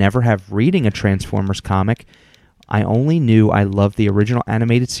into it never have reading a Transformers comic. I only knew I loved the original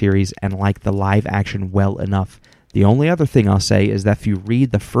animated series and liked the live action well enough. The only other thing I'll say is that if you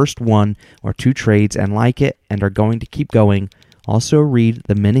read the first 1 or 2 trades and like it and are going to keep going, also read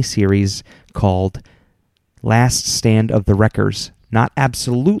the miniseries called Last Stand of the Wreckers. Not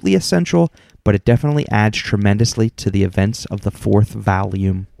absolutely essential, but it definitely adds tremendously to the events of the 4th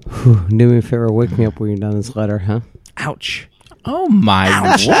volume. Whew, do me a favor, wake me up when you're done this letter, huh? Ouch. Oh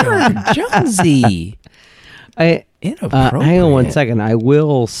my word, Jonesy! Inappropriate. Hang on one second. I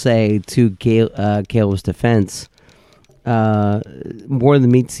will say to Caleb's defense, More Than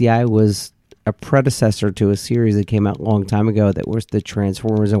Meets the Eye was a predecessor to a series that came out a long time ago that was the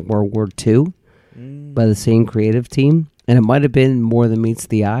Transformers in World War II by the same creative team. And it might have been More Than Meets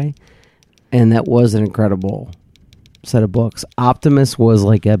the Eye. And that was an incredible set of books. Optimus was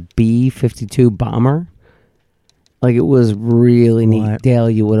like a B-52 bomber. Like, it was really neat. What? Dale,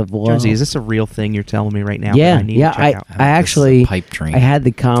 you would have loved. Jonesy, is this a real thing you're telling me right now? Yeah, that I need yeah. to check out? I actually, pipe dream. I had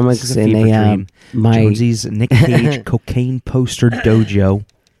the comics This is a in fever a dream. my Jonesy's Nick Cage cocaine poster dojo.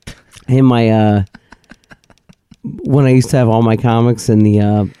 in my when I used to have all my comics in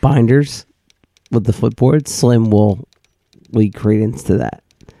the binders with the flipboard. Slim will lead credence to that.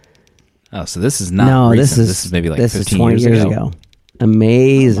 Oh, so this is not No, recent. this is maybe like this 15 is 20 years ago.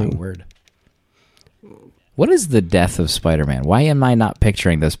 Amazing. Oh, my word. What is the death of Spider-Man? Why am I not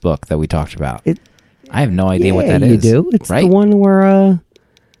picturing this book that we talked about? I have no idea what that is. You do. It's right? the one where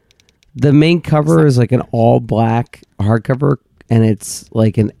the main cover is like an all black hardcover, and it's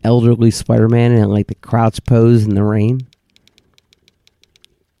like an elderly Spider-Man in like the crouch pose in the rain.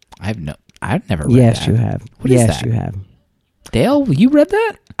 I've never read Yes, that. you have. What is Yes, that? you have. Dale, you read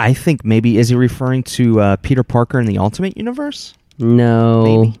that? I think maybe, is he referring to Peter Parker in the Ultimate Universe? No.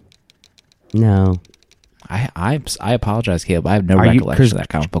 Maybe. No. I apologize, Caleb. I have no Are you- recollection of that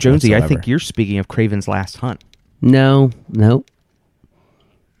comic book Jonesy, whatsoever. I think you're speaking of Kraven's Last Hunt. No. Nope.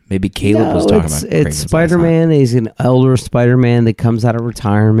 Maybe Caleb was talking about it's Kraven's Last Spider-Man. He's an elder Spider-Man that comes out of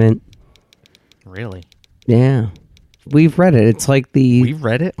retirement. Really? Yeah. We've read it. It's like We've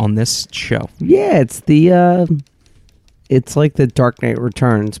read it on this show. yeah, it's it's like the Dark Knight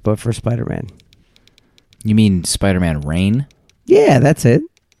Returns, but for Spider-Man. Hunt. You mean Spider-Man Reign? Yeah, that's it.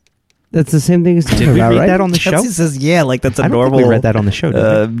 That's the same thing as Did we read that on the show? He says, yeah, like that's a I don't normal think we read that on the show,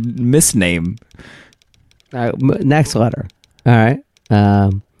 did we? misname. Next letter. All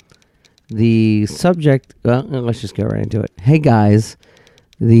right. The subject, well, let's just go right into it. Hey, guys.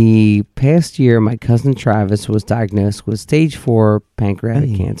 The past year, my cousin Travis was diagnosed with stage 4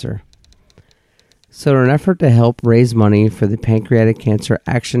 pancreatic cancer. So in an effort to help raise money for the Pancreatic Cancer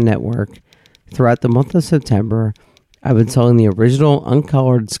Action Network, throughout the month of September, I've been selling the original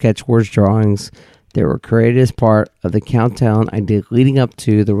uncolored Sketchwords drawings that were created as part of the countdown I did leading up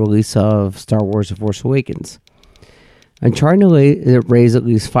to the release of Star Wars The Force Awakens. I'm trying to raise at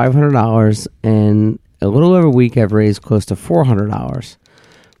least $500, and a little over a week I've raised close to $400.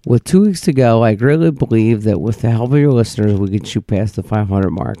 With 2 weeks to go, I greatly believe that with the help of your listeners, we could shoot past the 500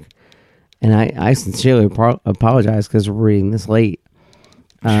 mark. And I sincerely apologize because we're reading this late.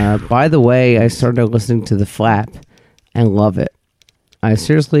 By the way, I started listening to The Flap and love it. I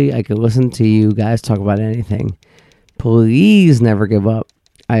could listen to you guys talk about anything. Please never give up.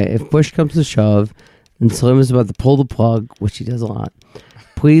 If push comes to shove and Slim is about to pull the plug, which he does a lot,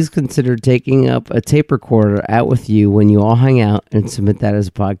 please consider taking up a tape recorder out with you when you all hang out and submit that as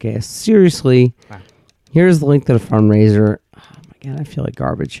a podcast. Seriously, here's the link to the fundraiser. Oh my God, I feel like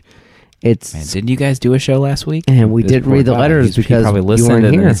garbage. Man, didn't you guys do a show last week? And we This didn't poor read the guy, letters he because probably you listened weren't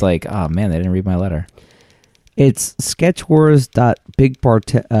and here. then it's like, oh man, they didn't read my letter. It's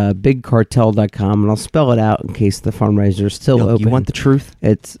sketchwars.bigcartel.com, and I'll spell it out in case the fundraiser is still open. You want the truth?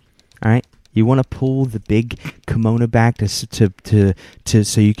 It's All right. You want to pull the big kimono back to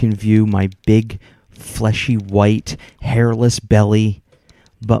so you can view my big, fleshy, white, hairless belly,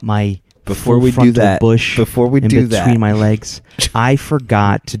 but my Before we do frontal that, bush before we in do between that. my legs. I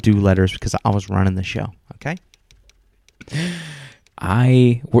forgot to do letters because I was running the show. Okay.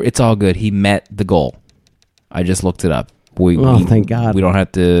 It's all good. He met the goal. I just looked it up. Thank God. We don't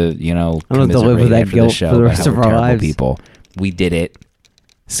have to, I don't have to live with that after guilt show for the about rest how of we're our terrible lives. people. We did it.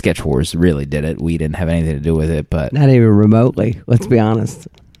 Sketch Wars really did it. We didn't have anything to do with it, but not even remotely. Let's be honest.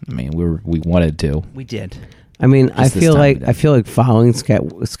 I mean, we wanted to. We did. I mean, I Just this feel time like we did. I feel like following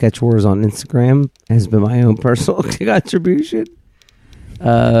Sketch Wars on Instagram has been my own personal contribution.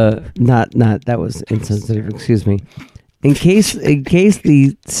 Not that was insensitive. Excuse me. In case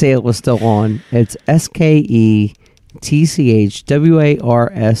the sale was still on, it's SKETCHWARS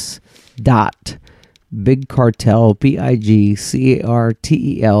dot bigcartel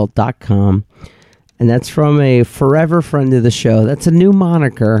BIGCARTEL.com, and that's from a forever friend of the show. That's a new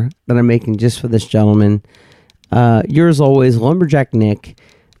moniker that I'm making just for this gentleman. Yours always, Lumberjack Nick.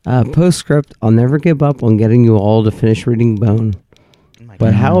 Postscript: I'll never give up on getting you all to finish reading Bone.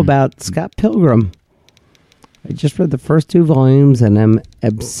 But how about Scott Pilgrim? I just read the first 2 volumes and I'm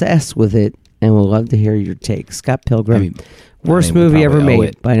obsessed with it, and would love to hear your take. Scott Pilgrim, worst we movie ever probably owe made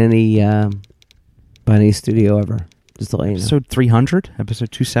it. by any studio ever. Just to let you know. Episode 300,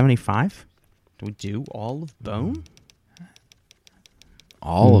 episode 275. Do we do all of Bone?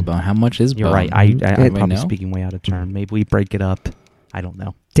 All about how much is You're Bone? right. I'm Anybody probably know? speaking way out of turn. Maybe we break it up. I don't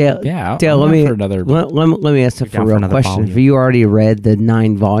know. Dale, Yeah, Dale, I'm let down me for another- let me ask you You're for down a for real another question. volume. Have you already read the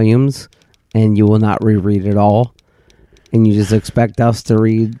 9 volumes and you will not reread it all, and you just expect us to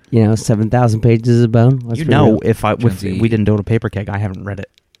read 7,000 pages of Bone? Let's You be know, real. if Jonesy. we didn't do it on Paper Keg, I haven't read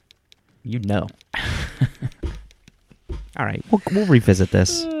it. You know. All right, we'll revisit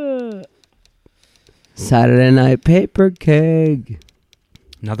this. Saturday Night Paper Keg.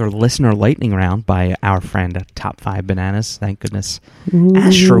 Another listener lightning round by our friend at Top 5 Bananas. Thank goodness.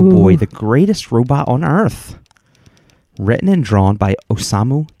 Astro Boy, the greatest robot on Earth. Written and drawn by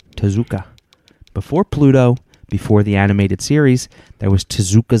Osamu Tezuka. Before Pluto, before the animated series, there was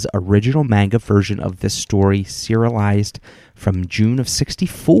Tezuka's original manga version of this story, serialized from June of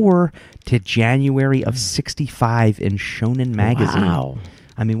 64 to January of 65 in Shonen Magazine. Wow.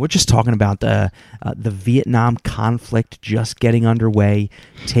 I mean, we're just talking about the Vietnam conflict just getting underway,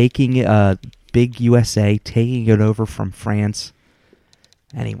 taking big USA, taking it over from France.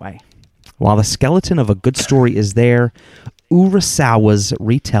 Anyway, while the skeleton of a good story is there, Urasawa's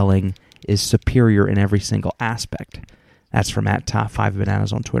retelling is superior in every single aspect. That's from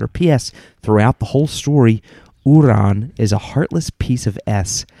 @Top5Bananas on Twitter. P.S. Throughout the whole story, Uran is a heartless piece of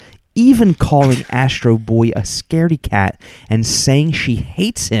S, even calling Astro Boy a scaredy cat and saying she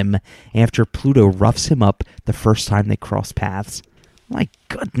hates him after Pluto roughs him up the first time they cross paths. My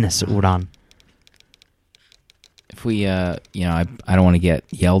goodness, Uran. If we, I don't want to get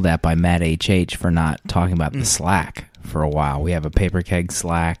yelled at by Matt HH for not talking about the Slack for a while. We have a Paper Keg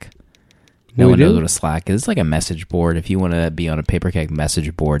Slack. No We one knows do? what a Slack is. It's like a message board. If you want to be on a Paper Keg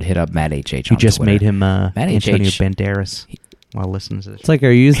message board, hit up Matt HH You on just Twitter. made him Matt Antonio HH. Banderas while listening to this. It's like our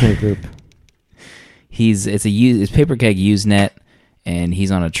Usenet group. It's Paper Keg Usenet, and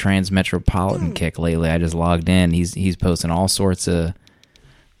he's on a Transmetropolitan kick lately. I just logged in. He's posting all sorts of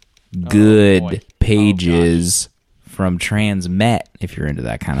good pages from Transmet. If you're into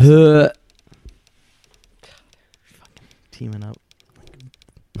that kind of stuff. Teaming up.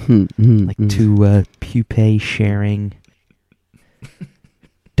 Mm-hmm. Like two pupae sharing,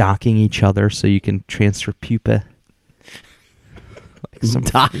 docking each other so you can transfer pupa. Like some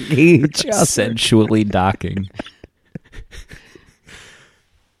Docking each other. sensually docking.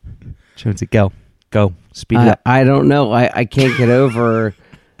 Jonesy, go, speed it up. I don't know. I can't get over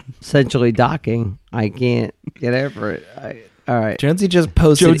essentially docking. I can't get over it. All right. Jonesy just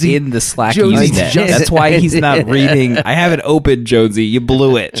posted Jonesy- in the Slack Jonesy Usenet. just- That's why he's not reading. I have it open, Jonesy. You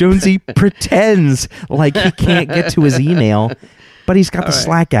blew it. Jonesy pretends like he can't get to his email, but he's got the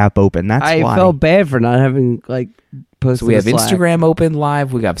Slack app open. That's I why. felt bad for not having posted. So we have the Slack. Instagram open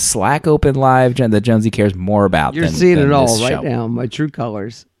live. We got Slack open live that Jonesy cares more about. You're than, seeing than it all this right show. now. My true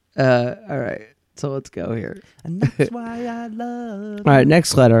colors. All right. So let's go here. And that's why I love. All right.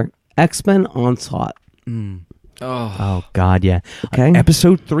 Next letter. X-Men Onslaught. Oh God, yeah. Okay.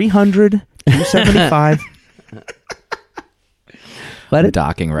 Episode 300, 275. Let I'm it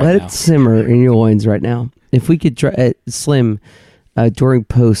docking right let now. it simmer in your loins right now. If we could try Slim, during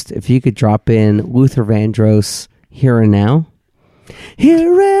post, if you could drop in Luther Vandross, Here and Now.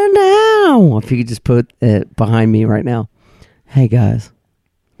 Here and Now! If you could just put it behind me right now. Hey, guys.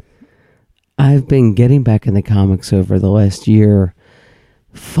 I've been getting back in the comics over the last year,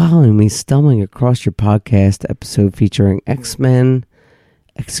 following me stumbling across your podcast episode featuring X-Men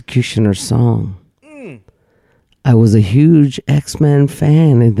Executioner Song. I was a huge X-Men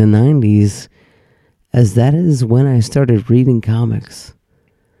fan in the 90s, as that is when I started reading comics.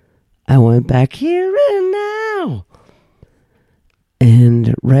 I went back here and now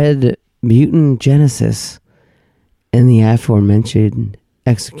and read Mutant Genesis and the aforementioned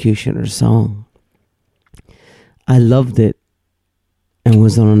Executioner Song. I loved it and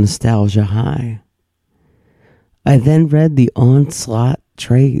was on a nostalgia high. I then read the Onslaught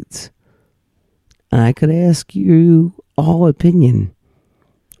trades, and I could ask you all opinion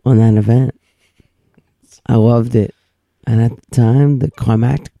on that event. I loved it, and at the time, the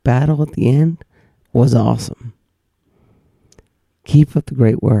climactic battle at the end was awesome. Keep up the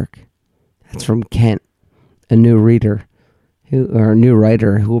great work. That's from Kent, a new reader, a new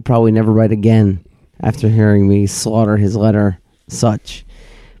writer who will probably never write again after hearing me slaughter his letter such.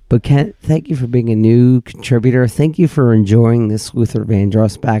 But Kent, thank you for being a new contributor. Thank you for enjoying this Luther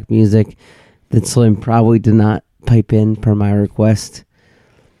Vandross back music that Slim probably did not pipe in per my request.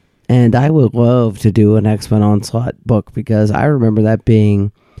 And I would love to do an X-Men Onslaught book, because I remember that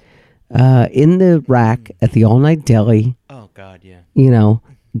being in the rack at the all-night deli. Oh, God, yeah. You know,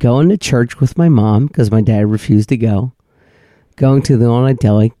 going to church with my mom because my dad refused to go. Going to the all-night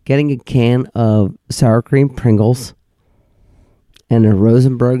deli, getting a can of sour cream Pringles and a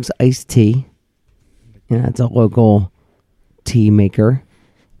Rosenberg's iced tea. Yeah, it's a local tea maker.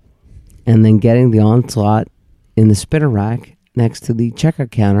 And then getting the Onslaught in the spinner rack next to the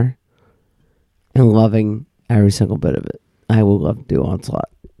checkout counter and loving every single bit of it. I will love to do Onslaught.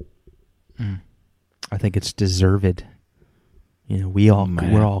 I think it's deserved. You know, we're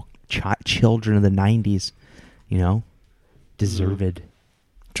all children of the 90s, you know? Deserved.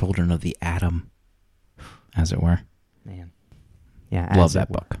 Children of the Atom, as it were. Man. Yeah, Love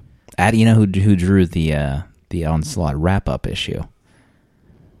that book. You know who drew the Onslaught wrap-up issue?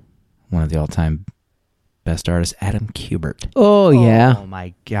 One of the all-time best artists, Adam Kubert. Oh, yeah. Oh,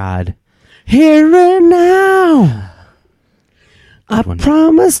 my God. Here and now, I one.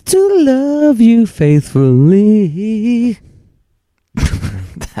 promise to love you faithfully.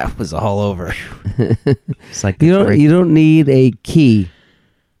 That was all over. It's like You don't need a key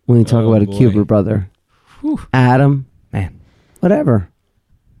when you talk about a Kubert brother. Adam, man. whatever.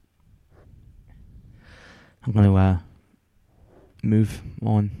 I'm going to move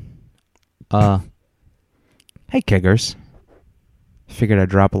on. Hey, Kiggers. Figured I'd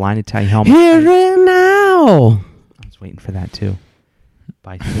drop a line to tell you how much. Here and now. I was waiting for that, too.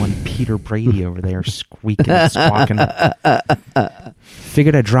 By one Peter Brady over there squeaking and squawking.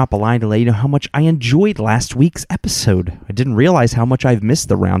 Figured I'd drop a line to let you know how much I enjoyed last week's episode. I didn't realize how much I've missed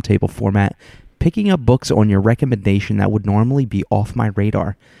the roundtable format, picking up books on your recommendation that would normally be off my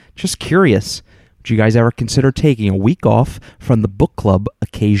radar. Just curious, would you guys ever consider taking a week off from the book club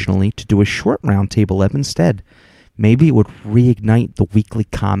occasionally to do a short roundtable ep instead? Maybe it would reignite the weekly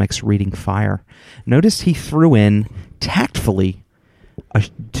comics reading fire. Notice he threw in, tactfully,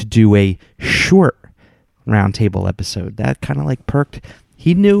 to do a short roundtable episode. That kind of like perked.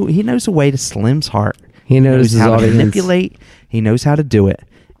 He knows a way to Slim's heart. He knows his how audience. to manipulate. He knows how to do it.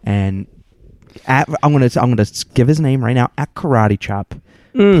 And I'm gonna give his name right now. At Karate Chop.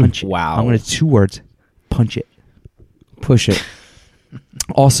 Punch it. Wow. I'm gonna 2 words. Punch it. Push it.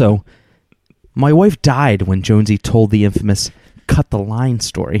 Also, my wife died when Jonesy told the infamous cut the line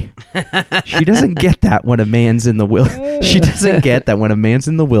story. She doesn't get that when a man's in the She doesn't get that when a man's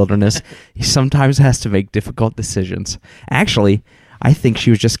in the wilderness, he sometimes has to make difficult decisions. Actually, I think she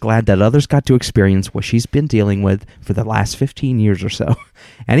was just glad that others got to experience what she's been dealing with for the last 15 years or so.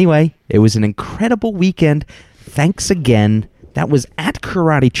 Anyway, it was an incredible weekend. Thanks again. That was at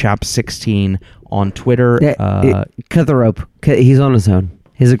Karate Chop 16 on Twitter. Cut the rope. He's on his own.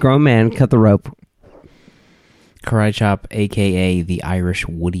 He's a grown man. Cut the rope. Karate Chop, a.k.a. the Irish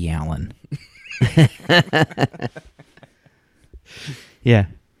Woody Allen. Yeah.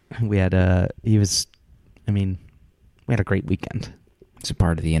 We had we had a great weekend. It's a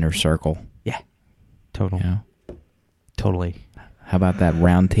part of the inner circle. Yeah. Total. You know? Totally. How about that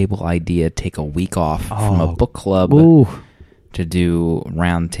roundtable idea? Take a week off from a book club Ooh. to do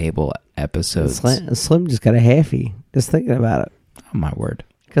roundtable episodes. Slim just got a halfie. Just thinking about it. Oh, my word.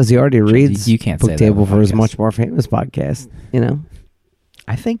 Because he already reads You can't say Book that Table on for his podcast. much more famous podcast, you know?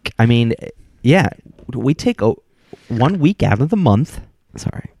 We take 1 week out of the month.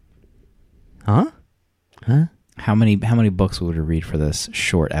 Sorry. Huh? Huh? How many books would you read for this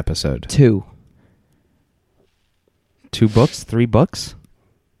short episode? 2. 2 books? 3 books?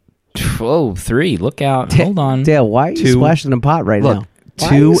 Whoa, 3. Look out. Hold on. Dale, why are you 2. splashing the pot right Look, now? Why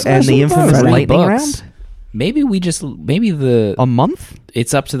are you 2 and splashing the pot infamous right now? lightning books. round? Maybe A month?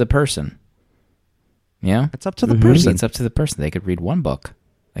 it's up to the person. Yeah? It's up to the Maybe person. it's up to the person. They could read 1 book.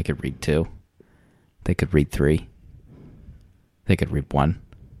 They could read 2. They could read 3. They could read 1.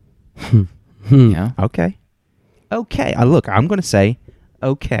 Yeah? Okay. Okay. Look, I'm going to say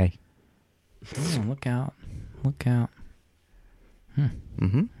okay. Oh, look out. Look out.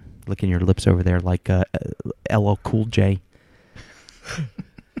 Mm-hmm. Licking your lips over there like LL Cool J.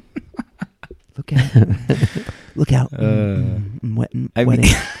 Look out. Look out. Wetting. I mean,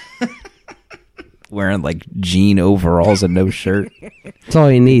 wearing like jean overalls and no shirt, That's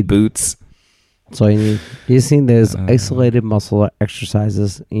all you need. boots. That's all you need. You just need those isolated muscle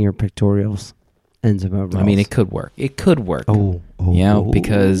exercises in your pectorials and some overalls. I mean, it could work. It could work. Oh. You know,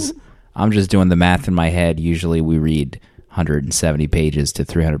 because I'm just doing the math in my head. Usually we read 170 pages to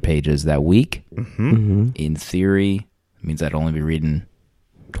 300 pages that week. Mm-hmm. In theory, it means I'd only be reading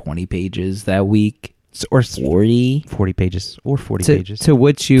 20 pages that week. Or 40? 40 pages. Or 40 pages. to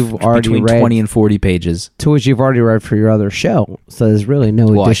which you've already Between read. 20 and 40 pages. To which you've already read for your other show. So there's really no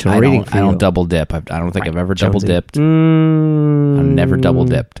Well, additional I reading for don't you. double dip. I don't think I've ever double Jonesy. dipped. Mm, I've never double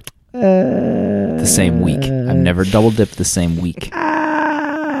dipped the same week. I've never double dipped the same week.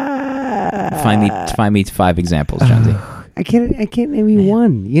 Find me 5 examples, Jonesy. I can't name you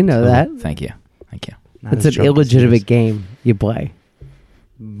one. You know that. Thank you. Not It's as an drunk as illegitimate yours. game you play.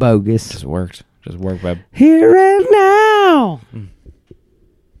 Bogus. Just worked, Web. Here and now.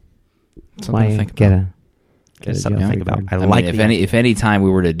 Something Why to think get about. a It's something to think about. I I mean, like if any time we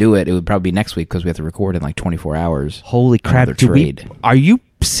were to do it, it would probably be next week because we have to record in like 24 hours. Holy crap! Another trade. Are you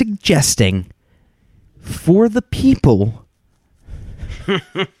suggesting for the people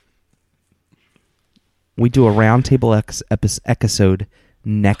we do a roundtable episode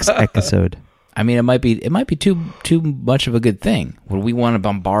next episode? I mean, it might be too much of a good thing. Would we want to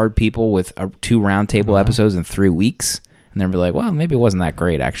bombard people with 2 roundtable episodes in 3 weeks, and then be like, well, maybe it wasn't that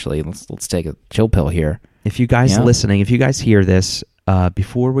great actually. Let's take a chill pill here. If you guys Yeah. listening, if you guys hear this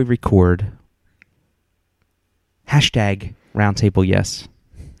before we record, hashtag roundtable yes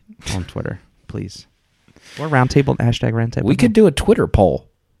on Twitter, please. Or roundtable hashtag roundtable. We could do a Twitter poll,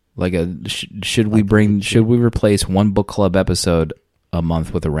 like should we replace 1 book club episode a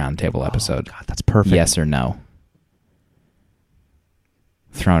month with a roundtable episode? God, that's perfect. Yes or no?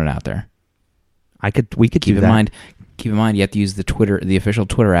 Throwing it out there. We could Keep do in that. mind, you have to use the official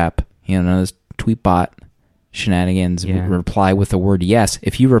Twitter app. You know, this tweetbot shenanigans. Yeah. Reply with the word yes.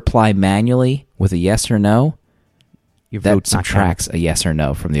 If you reply manually with a yes or no, Your that vote's not subtracts a yes or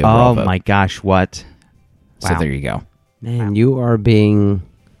no from the overall Oh vote. my gosh, what? So Wow. there you go. Man, you are being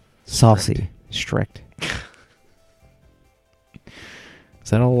saucy. Strict. Is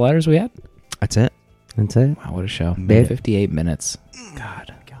that all the letters we had? That's it. That's it. Wow, what a show. Babe. 58 minutes.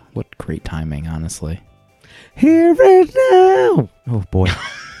 God, what great timing, honestly. Here and now. Oh boy.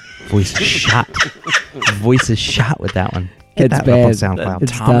 Voice is shot. Voice is shot with that one. Get It's that bad. up on SoundCloud.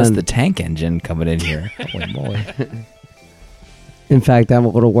 It's Thomas done. the Tank Engine coming in here. Holy moly. In fact, I'm a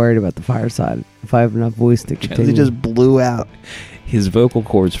little worried about the fireside. If I have enough voice to continue. blew out. His vocal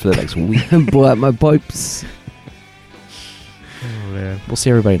cords for the next week. blow out my pipes. Oh, man. We'll see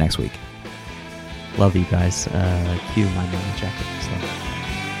everybody next week. Love you guys. Cue my name jacket. So.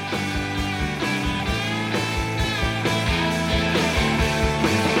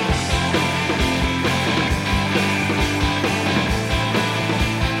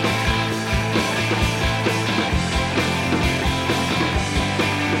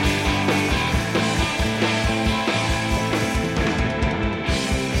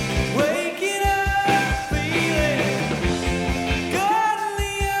 Waking up, feeling good in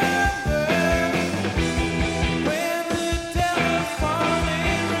the upper when the telephone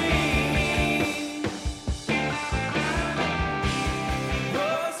rings.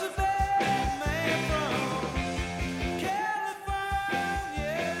 Was a bad man from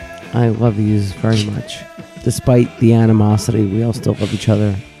California. I love you very much. Despite the animosity, we all still love each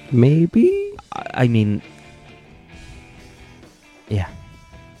other. Maybe? I mean, yeah.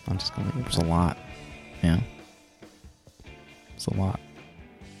 I'm just going to leave it. It's a lot. Yeah. It's a lot.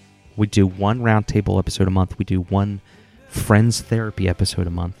 We do 1 roundtable episode a month. We do 1 friends therapy episode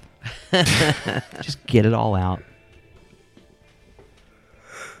a month. Just get it all out.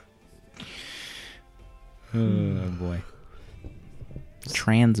 Oh, boy.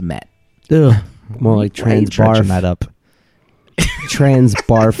 Transmet. Ugh. More like Why are you trans stretching barf. that up. Trans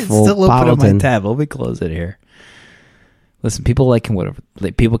barful bottleton. tab. Let me close it here. Listen, people like whatever.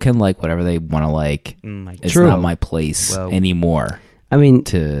 People can like whatever they want to like. It's True. not my place Well- anymore. I mean,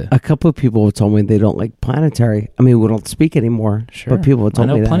 To a couple of people have told me they don't like Planetary. I mean, we don't speak anymore. sure, But people have I told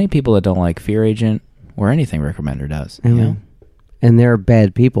know me plenty that. of people that don't like Fear Agent or anything Rick Remender does. I you mean, know? and they're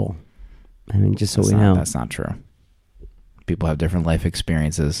bad people. I mean, just so That's we not, know. that's not true. People have different life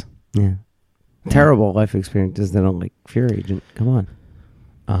experiences. Yeah. Terrible life experiences. They don't like Fear Agent. Come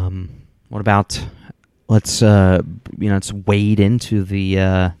on. What about let's let's wade into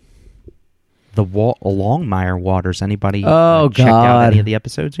the Longmire waters. Anybody Oh, check out God. any of the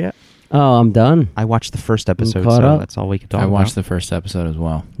episodes yet? Oh, I'm done. I watched the first episode, caught so up. that's all we could talk I about. watched the first episode as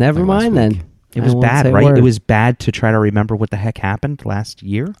well. Never like last mind then. week. It was I won't bad, say a right? word. It was bad to try to remember what the heck happened last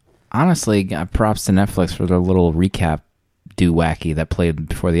year. Honestly, props to Netflix for their little recap wacky that played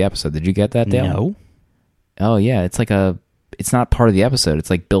before the episode. Did you get that, Dale? No. Oh yeah, it's like it's not part of the episode. It's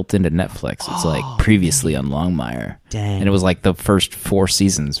like built into Netflix. It's like previously on Longmire. Dang. And it was like the first 4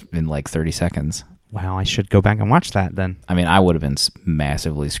 seasons in like 30 seconds. Wow, I should go back and watch that then. I mean, I would have been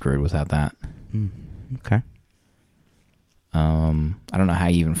massively screwed without that. Okay. I don't know how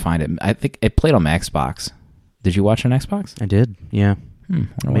you even find it. I think it played on my Xbox. Did you watch on Xbox? I did. Yeah. Wonder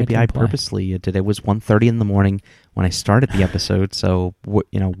why Maybe it I didn't play. purposely did. It was 1:30 in the morning when I started the episode, so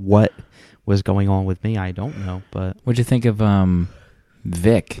what was going on with me, I don't know, but What'd you think of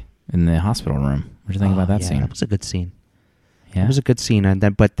Vic in the hospital room? What'd you think about that yeah, scene? That was a good scene. Yeah. It was a good scene, and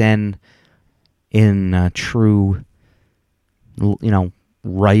then in true,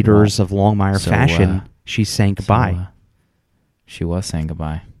 writers of Longmire So, fashion, she's saying goodbye. So, she was saying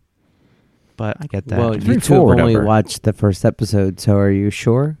goodbye. But I get that. Well, Very you two have forward of only her. watched the first episode, so are you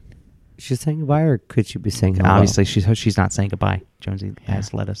sure she's saying goodbye, or could she be saying hello? Obviously, she's not saying goodbye. Jonesy Yeah.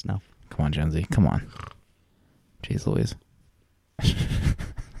 has let us know. Come on, Jonesy. Come on. Jeez Louise.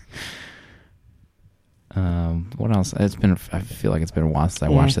 What else? I feel like it's been a while since I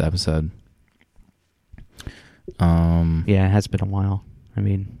watched the episode. Yeah, it has been a while. I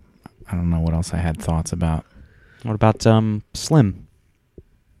mean, I don't know what else I had thoughts about. what about Slim?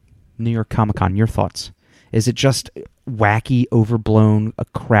 New York Comic Con, your thoughts? Is it just wacky, overblown, a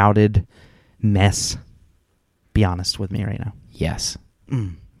crowded mess? Be honest with me right now. Yes.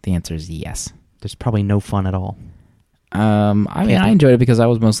 The answer is yes. There's probably no fun at all. I mean, I enjoyed it because I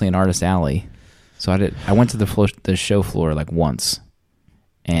was mostly in Artist Alley, so I went to the show floor like once,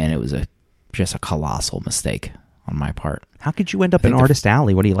 and it was just a colossal mistake on my part. How could you end up I in think the Artist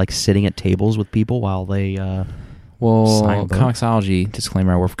Alley? What are you, like, sitting at tables with people while they... Well, Sign both. Comixology,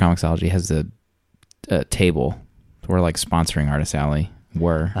 disclaimer, I work for Comixology, has the table. We're like sponsoring Artist Alley.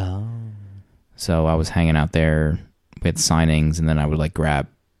 Oh. So I was hanging out there. We had signings, and then I would like grab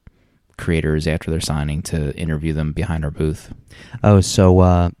creators after their signing to interview them behind our booth. Oh,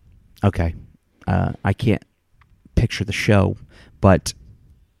 so, okay. I can't picture the show, but...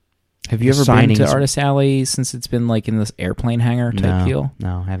 Have you ever been to Signings- Artist Alley since it's been like in this airplane hangar type deal?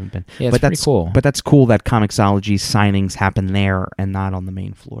 No, I haven't been. Yeah, it's but pretty that's cool. But that's cool that Comixology signings happen there and not on the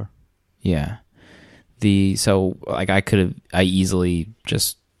main floor. Yeah. So like I easily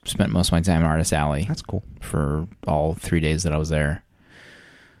just spent most of my time in Artist Alley. That's cool. For all 3 days that I was there.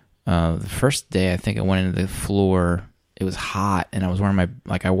 The first day, I think I went into the floor. It was hot, and I was wearing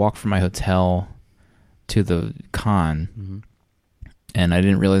I walked from my hotel to the con, and I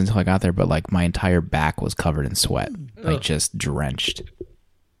didn't realize until I got there, but like my entire back was covered in sweat, like just drenched.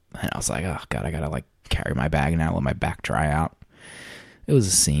 And I was like, oh god, I gotta like carry my bag now, let my back dry out. It was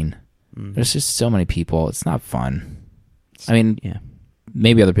a scene. There's just so many people. It's not fun. I mean, Yeah.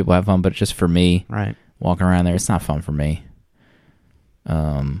 maybe other people have fun, but just for me, Right. walking around there, it's not fun for me.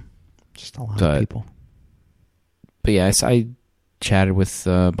 Just a lot But- of people. But yeah, I chatted with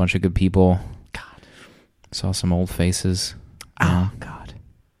a bunch of good people. God, saw some old faces. Oh, God.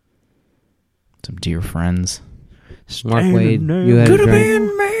 Some dear friends. Mark Wade, you had a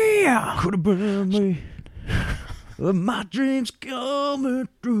drink. me. Could have been me. My dreams coming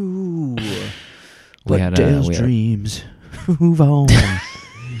through. But had, Dale's we had- dreams move on.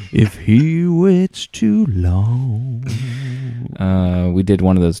 If he waits too long. We did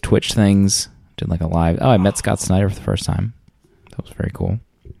one of those Twitch things. Did like a live. Oh, I met Scott Snyder for the first time. That was very cool.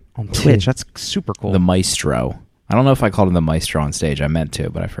 On Twitch, that's super cool. The Maestro. I don't know if I called him the Maestro on stage. I meant to,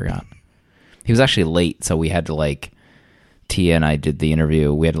 but I forgot. He was actually late, so we had to like... Tia and I did the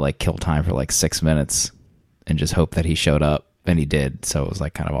interview. We had to like kill time for like 6 minutes and just hope that he showed up, and he did. So it was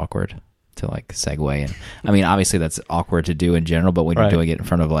like kind of awkward to like segue. And I mean, obviously that's awkward to do in general, but when Right. you're doing it in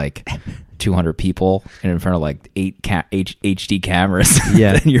front of like 200 people and in front of like 8 HD cameras.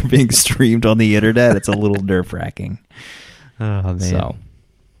 Yeah. And you're being streamed on the internet. It's a little nerve-wracking. Oh man. So,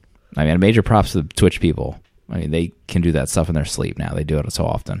 I mean, major props to the Twitch people. I mean, they can do that stuff in their sleep now. They do it so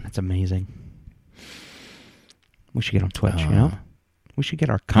often. That's amazing. We should get on Twitch, you know? We should get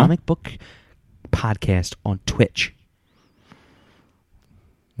our comic book podcast on Twitch.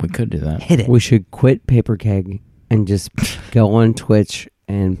 We could do that. Hit it. We should quit Paper Keg and just go on Twitch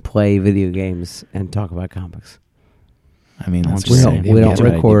and play video games and talk about comics. I mean, that's We a good don't- idea. we don't That's what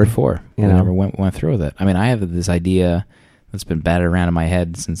I did record, before. you We know. never went through with it. I mean, I have this idea that's been batted around in my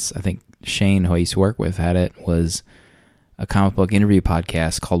head since I think Shane, who I used to work with, had it, was a comic book interview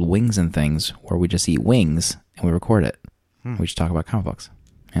podcast called Wings and Things, where we just eat wings and we record it. We just talk about comic books.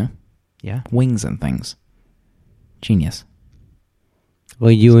 Yeah? Yeah. Wings and Things. Genius.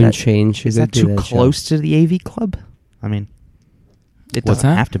 Well, you Is and that- Shane should Is go that do too that show. close to the AV Club? I mean, it What's doesn't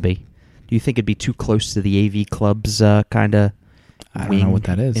that? have to be. Do you think it'd be too close to the AV Club's kind of I don't know what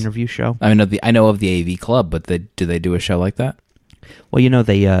that is. interview show? I mean, I know of the AV Club, but do they do a show like that? Well, you know,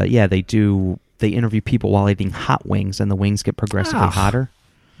 they do. They interview people while eating hot wings, and the wings get progressively Ah. hotter.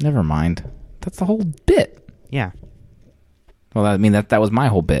 Never mind. That's the whole bit. Yeah. Well, I mean, that was my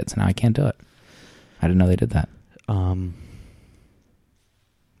whole bit, so now I can't do it. I didn't know they did that.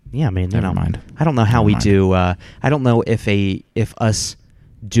 Yeah, I mean, Never mind. I don't know how Never we mind. do. I don't know if us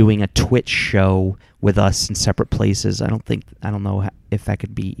doing a Twitch show with us in separate places. I don't know if that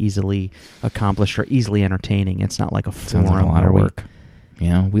could be easily accomplished or easily entertaining. It's not like a forum. Sounds like a lot of where we- work. You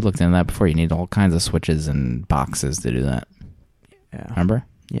know, we looked into that before. You need all kinds of switches and boxes to do that. Yeah. Remember?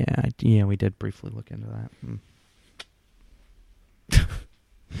 Yeah, we did briefly look into that.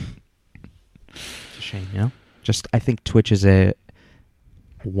 It's a shame, you know? I think Twitch is a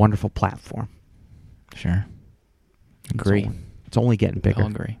wonderful platform. Sure. Agree. It's only getting bigger. I'll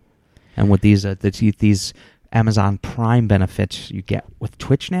agree. And with these Amazon Prime benefits you get with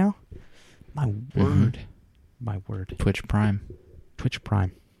Twitch now, my word. My word. Twitch Prime. Twitch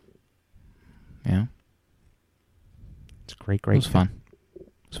Prime. Yeah. It's a great It was thing. fun. It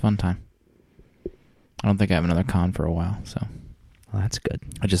was a fun time. I don't think I have another con for a while, so Well, that's good.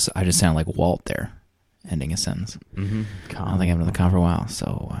 I just sound like Walt there, ending a sentence. Mm-hmm. I don't think I have another con for a while,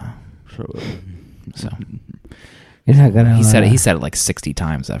 so You're not gonna. he said it like 60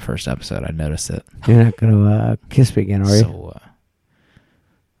 times that first episode. I noticed it. You're not gonna kiss me again, are you? So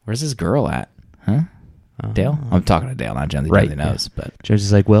where's this girl at? Huh? Dale? I'm talking to Dale, not Jonesy. Right, Jonesy knows, but Joe's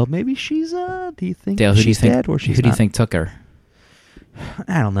is like, well, maybe she's. Do you think Dale, who she's do you think? dead or she's who do you not? think took her?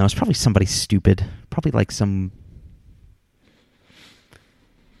 I don't know. It's probably somebody stupid. Probably like somebody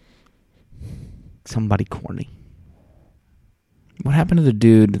corny. What happened to the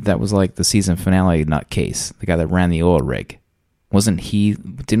dude that was like the season finale nutcase? The guy that ran the oil rig. Wasn't he?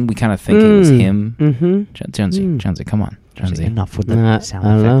 Didn't we kind of think it was him? Mm-hmm. Jonesy, come on, Jonesy. Enough with the Nah, sound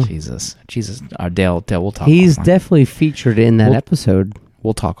I don't know. effects. Jesus. Dale, we'll talk. He's offline. definitely featured in that Well- episode.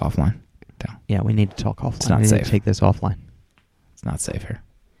 We'll talk offline. Dale, Yeah, we need to talk offline. It's not we need safe. to take this offline. it's not safe here.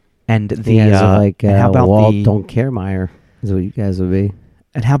 And The guys are like and how about Walt the don't care Meyer is what you guys would be.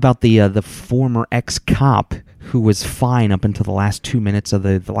 and how about the former ex cop who was fine up until the last 2 minutes of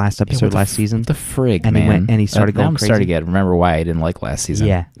the last episode last season? What the frig, And he man? went- and he started Now going I'm starting crazy. to remember why I didn't like last season.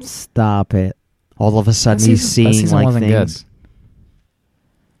 Yeah. Stop it. All of a sudden Last he's season- last seeing season like wasn't things.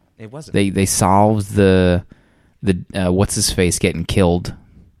 good. It wasn't. They solved the what's his face getting killed.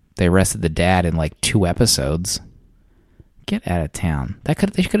 They arrested the dad in like 2 episodes. Get out of town. They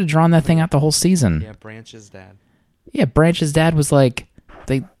could have drawn that thing out the whole season. Yeah, Branch's dad. Yeah, Branch's dad was like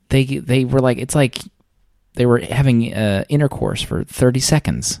they were like it's like they were having intercourse for 30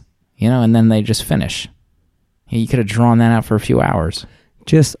 seconds, you know, and then they just finish. You could have drawn that out for a few hours.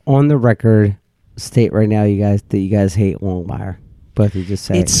 Just on the record, state right now, you guys, that you guys hate Longmire. Both of you just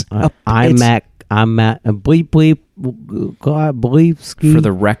say It's I'm Matt. Bleep bleep. God bleep ski. For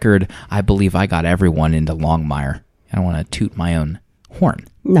the record, I believe I got everyone into Longmire. I don't want to toot my own horn,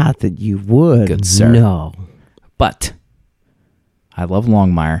 Not that you would. Good sir. No. but I love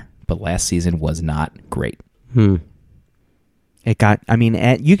Longmire. But last season was not great. It got. I mean,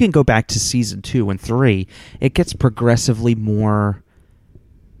 you can go back to season 2 and 3. It gets progressively more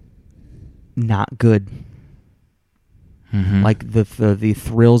not good. Mm-hmm. Like the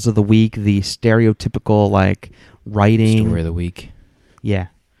thrills of the week, the stereotypical like writing. Story of the week. Yeah.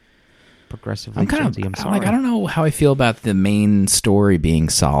 Progressively. I'm kind Jonesy, I'm of sorry. like I don't know how I feel about the main story being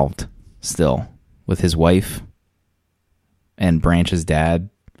solved still with his wife and Branch's dad.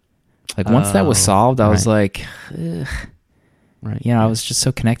 Like once that was Oh, solved, I was right. like, ugh. Right. You know, I was just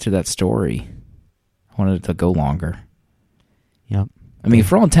so connected to that story. I wanted it to go longer. Yep. I mean,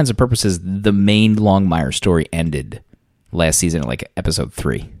 for all intents and purposes, the main Longmire story ended last season at like episode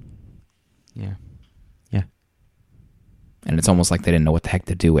 3. Yeah. Yeah. And it's almost like they didn't know what the heck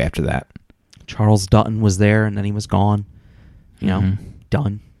to do after that. Charles Dutton was there, and then he was gone. You know, Mhm.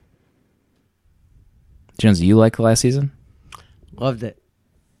 done. Jonesy, you like the last season? Loved it.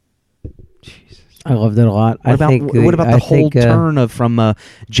 I loved it a lot. What about the whole think, turn from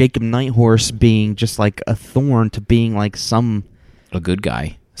Jacob Nighthorse being just like a thorn to being like some... A good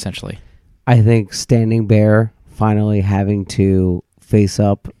guy, essentially. I think Standing Bear finally having to face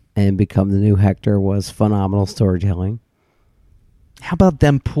up and become the new Hector was phenomenal storytelling. How about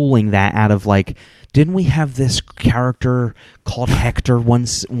them pulling that out of like, didn't we have this character called Hector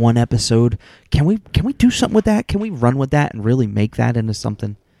one episode? Can we do something with that? Can we run with that and really make that into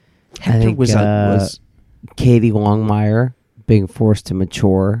something? I think was Katie Longmire being forced to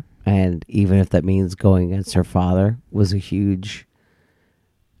mature, and even if that means going against her father, was a huge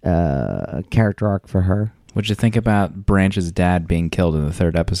character arc for her. What'd you think about Branch's dad being killed in the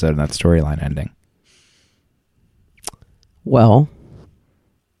 3rd episode and that storyline ending? Well,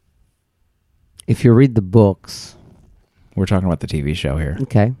 if you read the books, We're talking about the TV show here.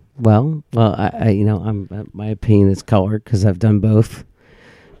 okay. Well, my opinion is colored because I've done both.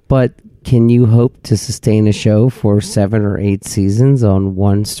 But can you hope to sustain a show for 7 or 8 seasons on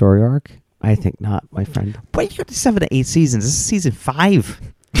one story arc? I think not, my friend. Wait, you got 7 to 8 seasons. This is season 5.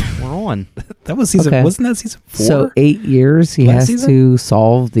 We're on. That was season. Okay. Wasn't that season 4? So 8 years he Last has season? to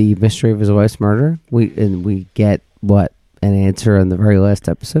solve the mystery of his wife's murder. We get what, an answer in the very last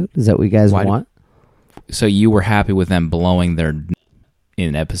episode. Is that what you guys Why- want? So you were happy with them blowing their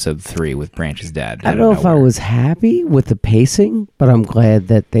in episode 3 with Branch's dad? I don't know if I was happy with the pacing, but I'm glad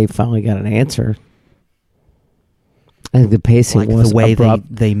that they finally got an answer. I think the pacing Like was the way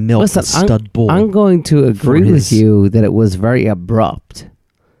abrupt. they milked the stud bull. I'm going to agree with his- you that it was very abrupt.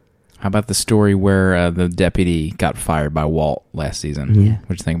 How about the story where the deputy got fired by Walt last season? Yeah.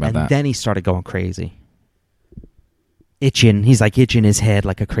 What'd you think about and that? then he started going crazy. Itching. He's like itching his head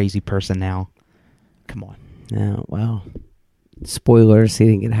like a crazy person now. Come on. Yeah, well, spoilers, he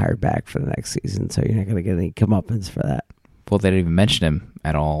didn't get hired back for the next season, so you're not going to get any comeuppance for that. Well, they didn't even mention him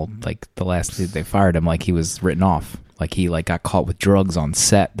at all. Like the last season, they fired him like he was written off. Like he got caught with drugs on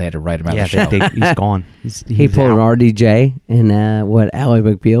set. They had to write him out of the show. He's gone. He pulled an RDJ and Ally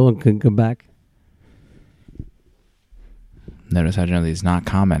McBeal and couldn't come back. Notice how Jonesy's not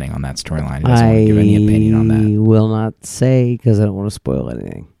commenting on that storyline. He doesn't want to give any opinion on I that. will not say because I don't want to spoil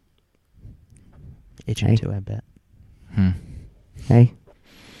anything. Itching Hey. too, I bet. Hey,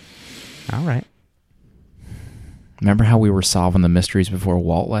 All right. Remember how we were solving the mysteries before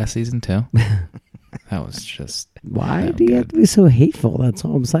Walt last season too? That was just why no do you have good. to be so hateful? That's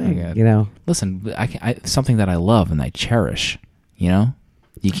all I'm saying. Okay. You know, Listen, something that I love and I cherish. You know,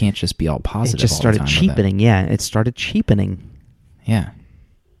 you can't just be all positive. It just all the started time with it. cheapening. Yeah, it started cheapening. Yeah,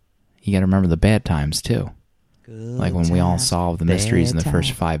 you got to remember the bad times too. Like when we all solved the mysteries in the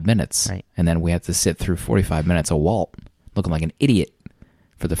first 5 minutes, Right. and then we had to sit through 45 minutes of Walt looking like an idiot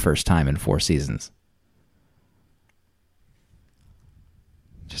for the first time in 4 seasons.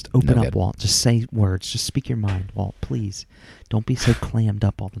 Just open No up, good. Walt. Just say words. Just speak your mind, Walt. Please. Don't be so clammed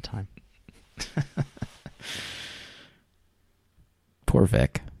up all the time. Poor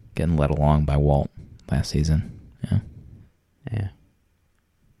Vic getting led along by Walt last season. Yeah. Yeah.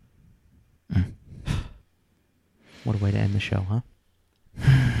 What a way to end the show, huh?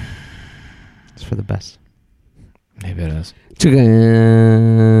 It's for the best. Maybe it is.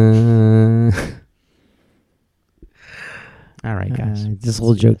 All right, guys. just a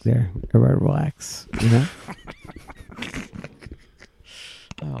little joke there. Everybody relax. You know,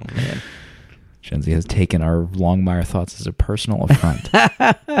 Oh, man. Jonesy has taken our Longmire thoughts as a personal affront.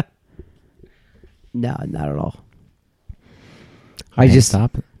 no, not at all. I I just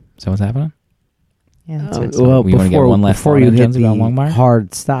stop. Is that what's happening? Yeah, that's it. well, We wanna get before, one last before thought you in, hit Jonesy, the about Longmire?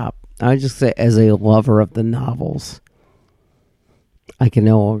 hard stop, I would just say, as a lover of the novels, I can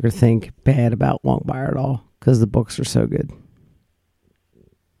no longer think bad about Longmire at all because the books are so good.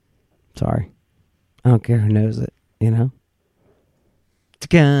 Sorry, I don't care who knows it. You know.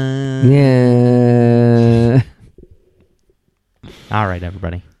 Yeah. All right,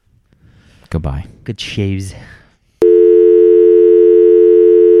 everybody. Goodbye. Good shaves.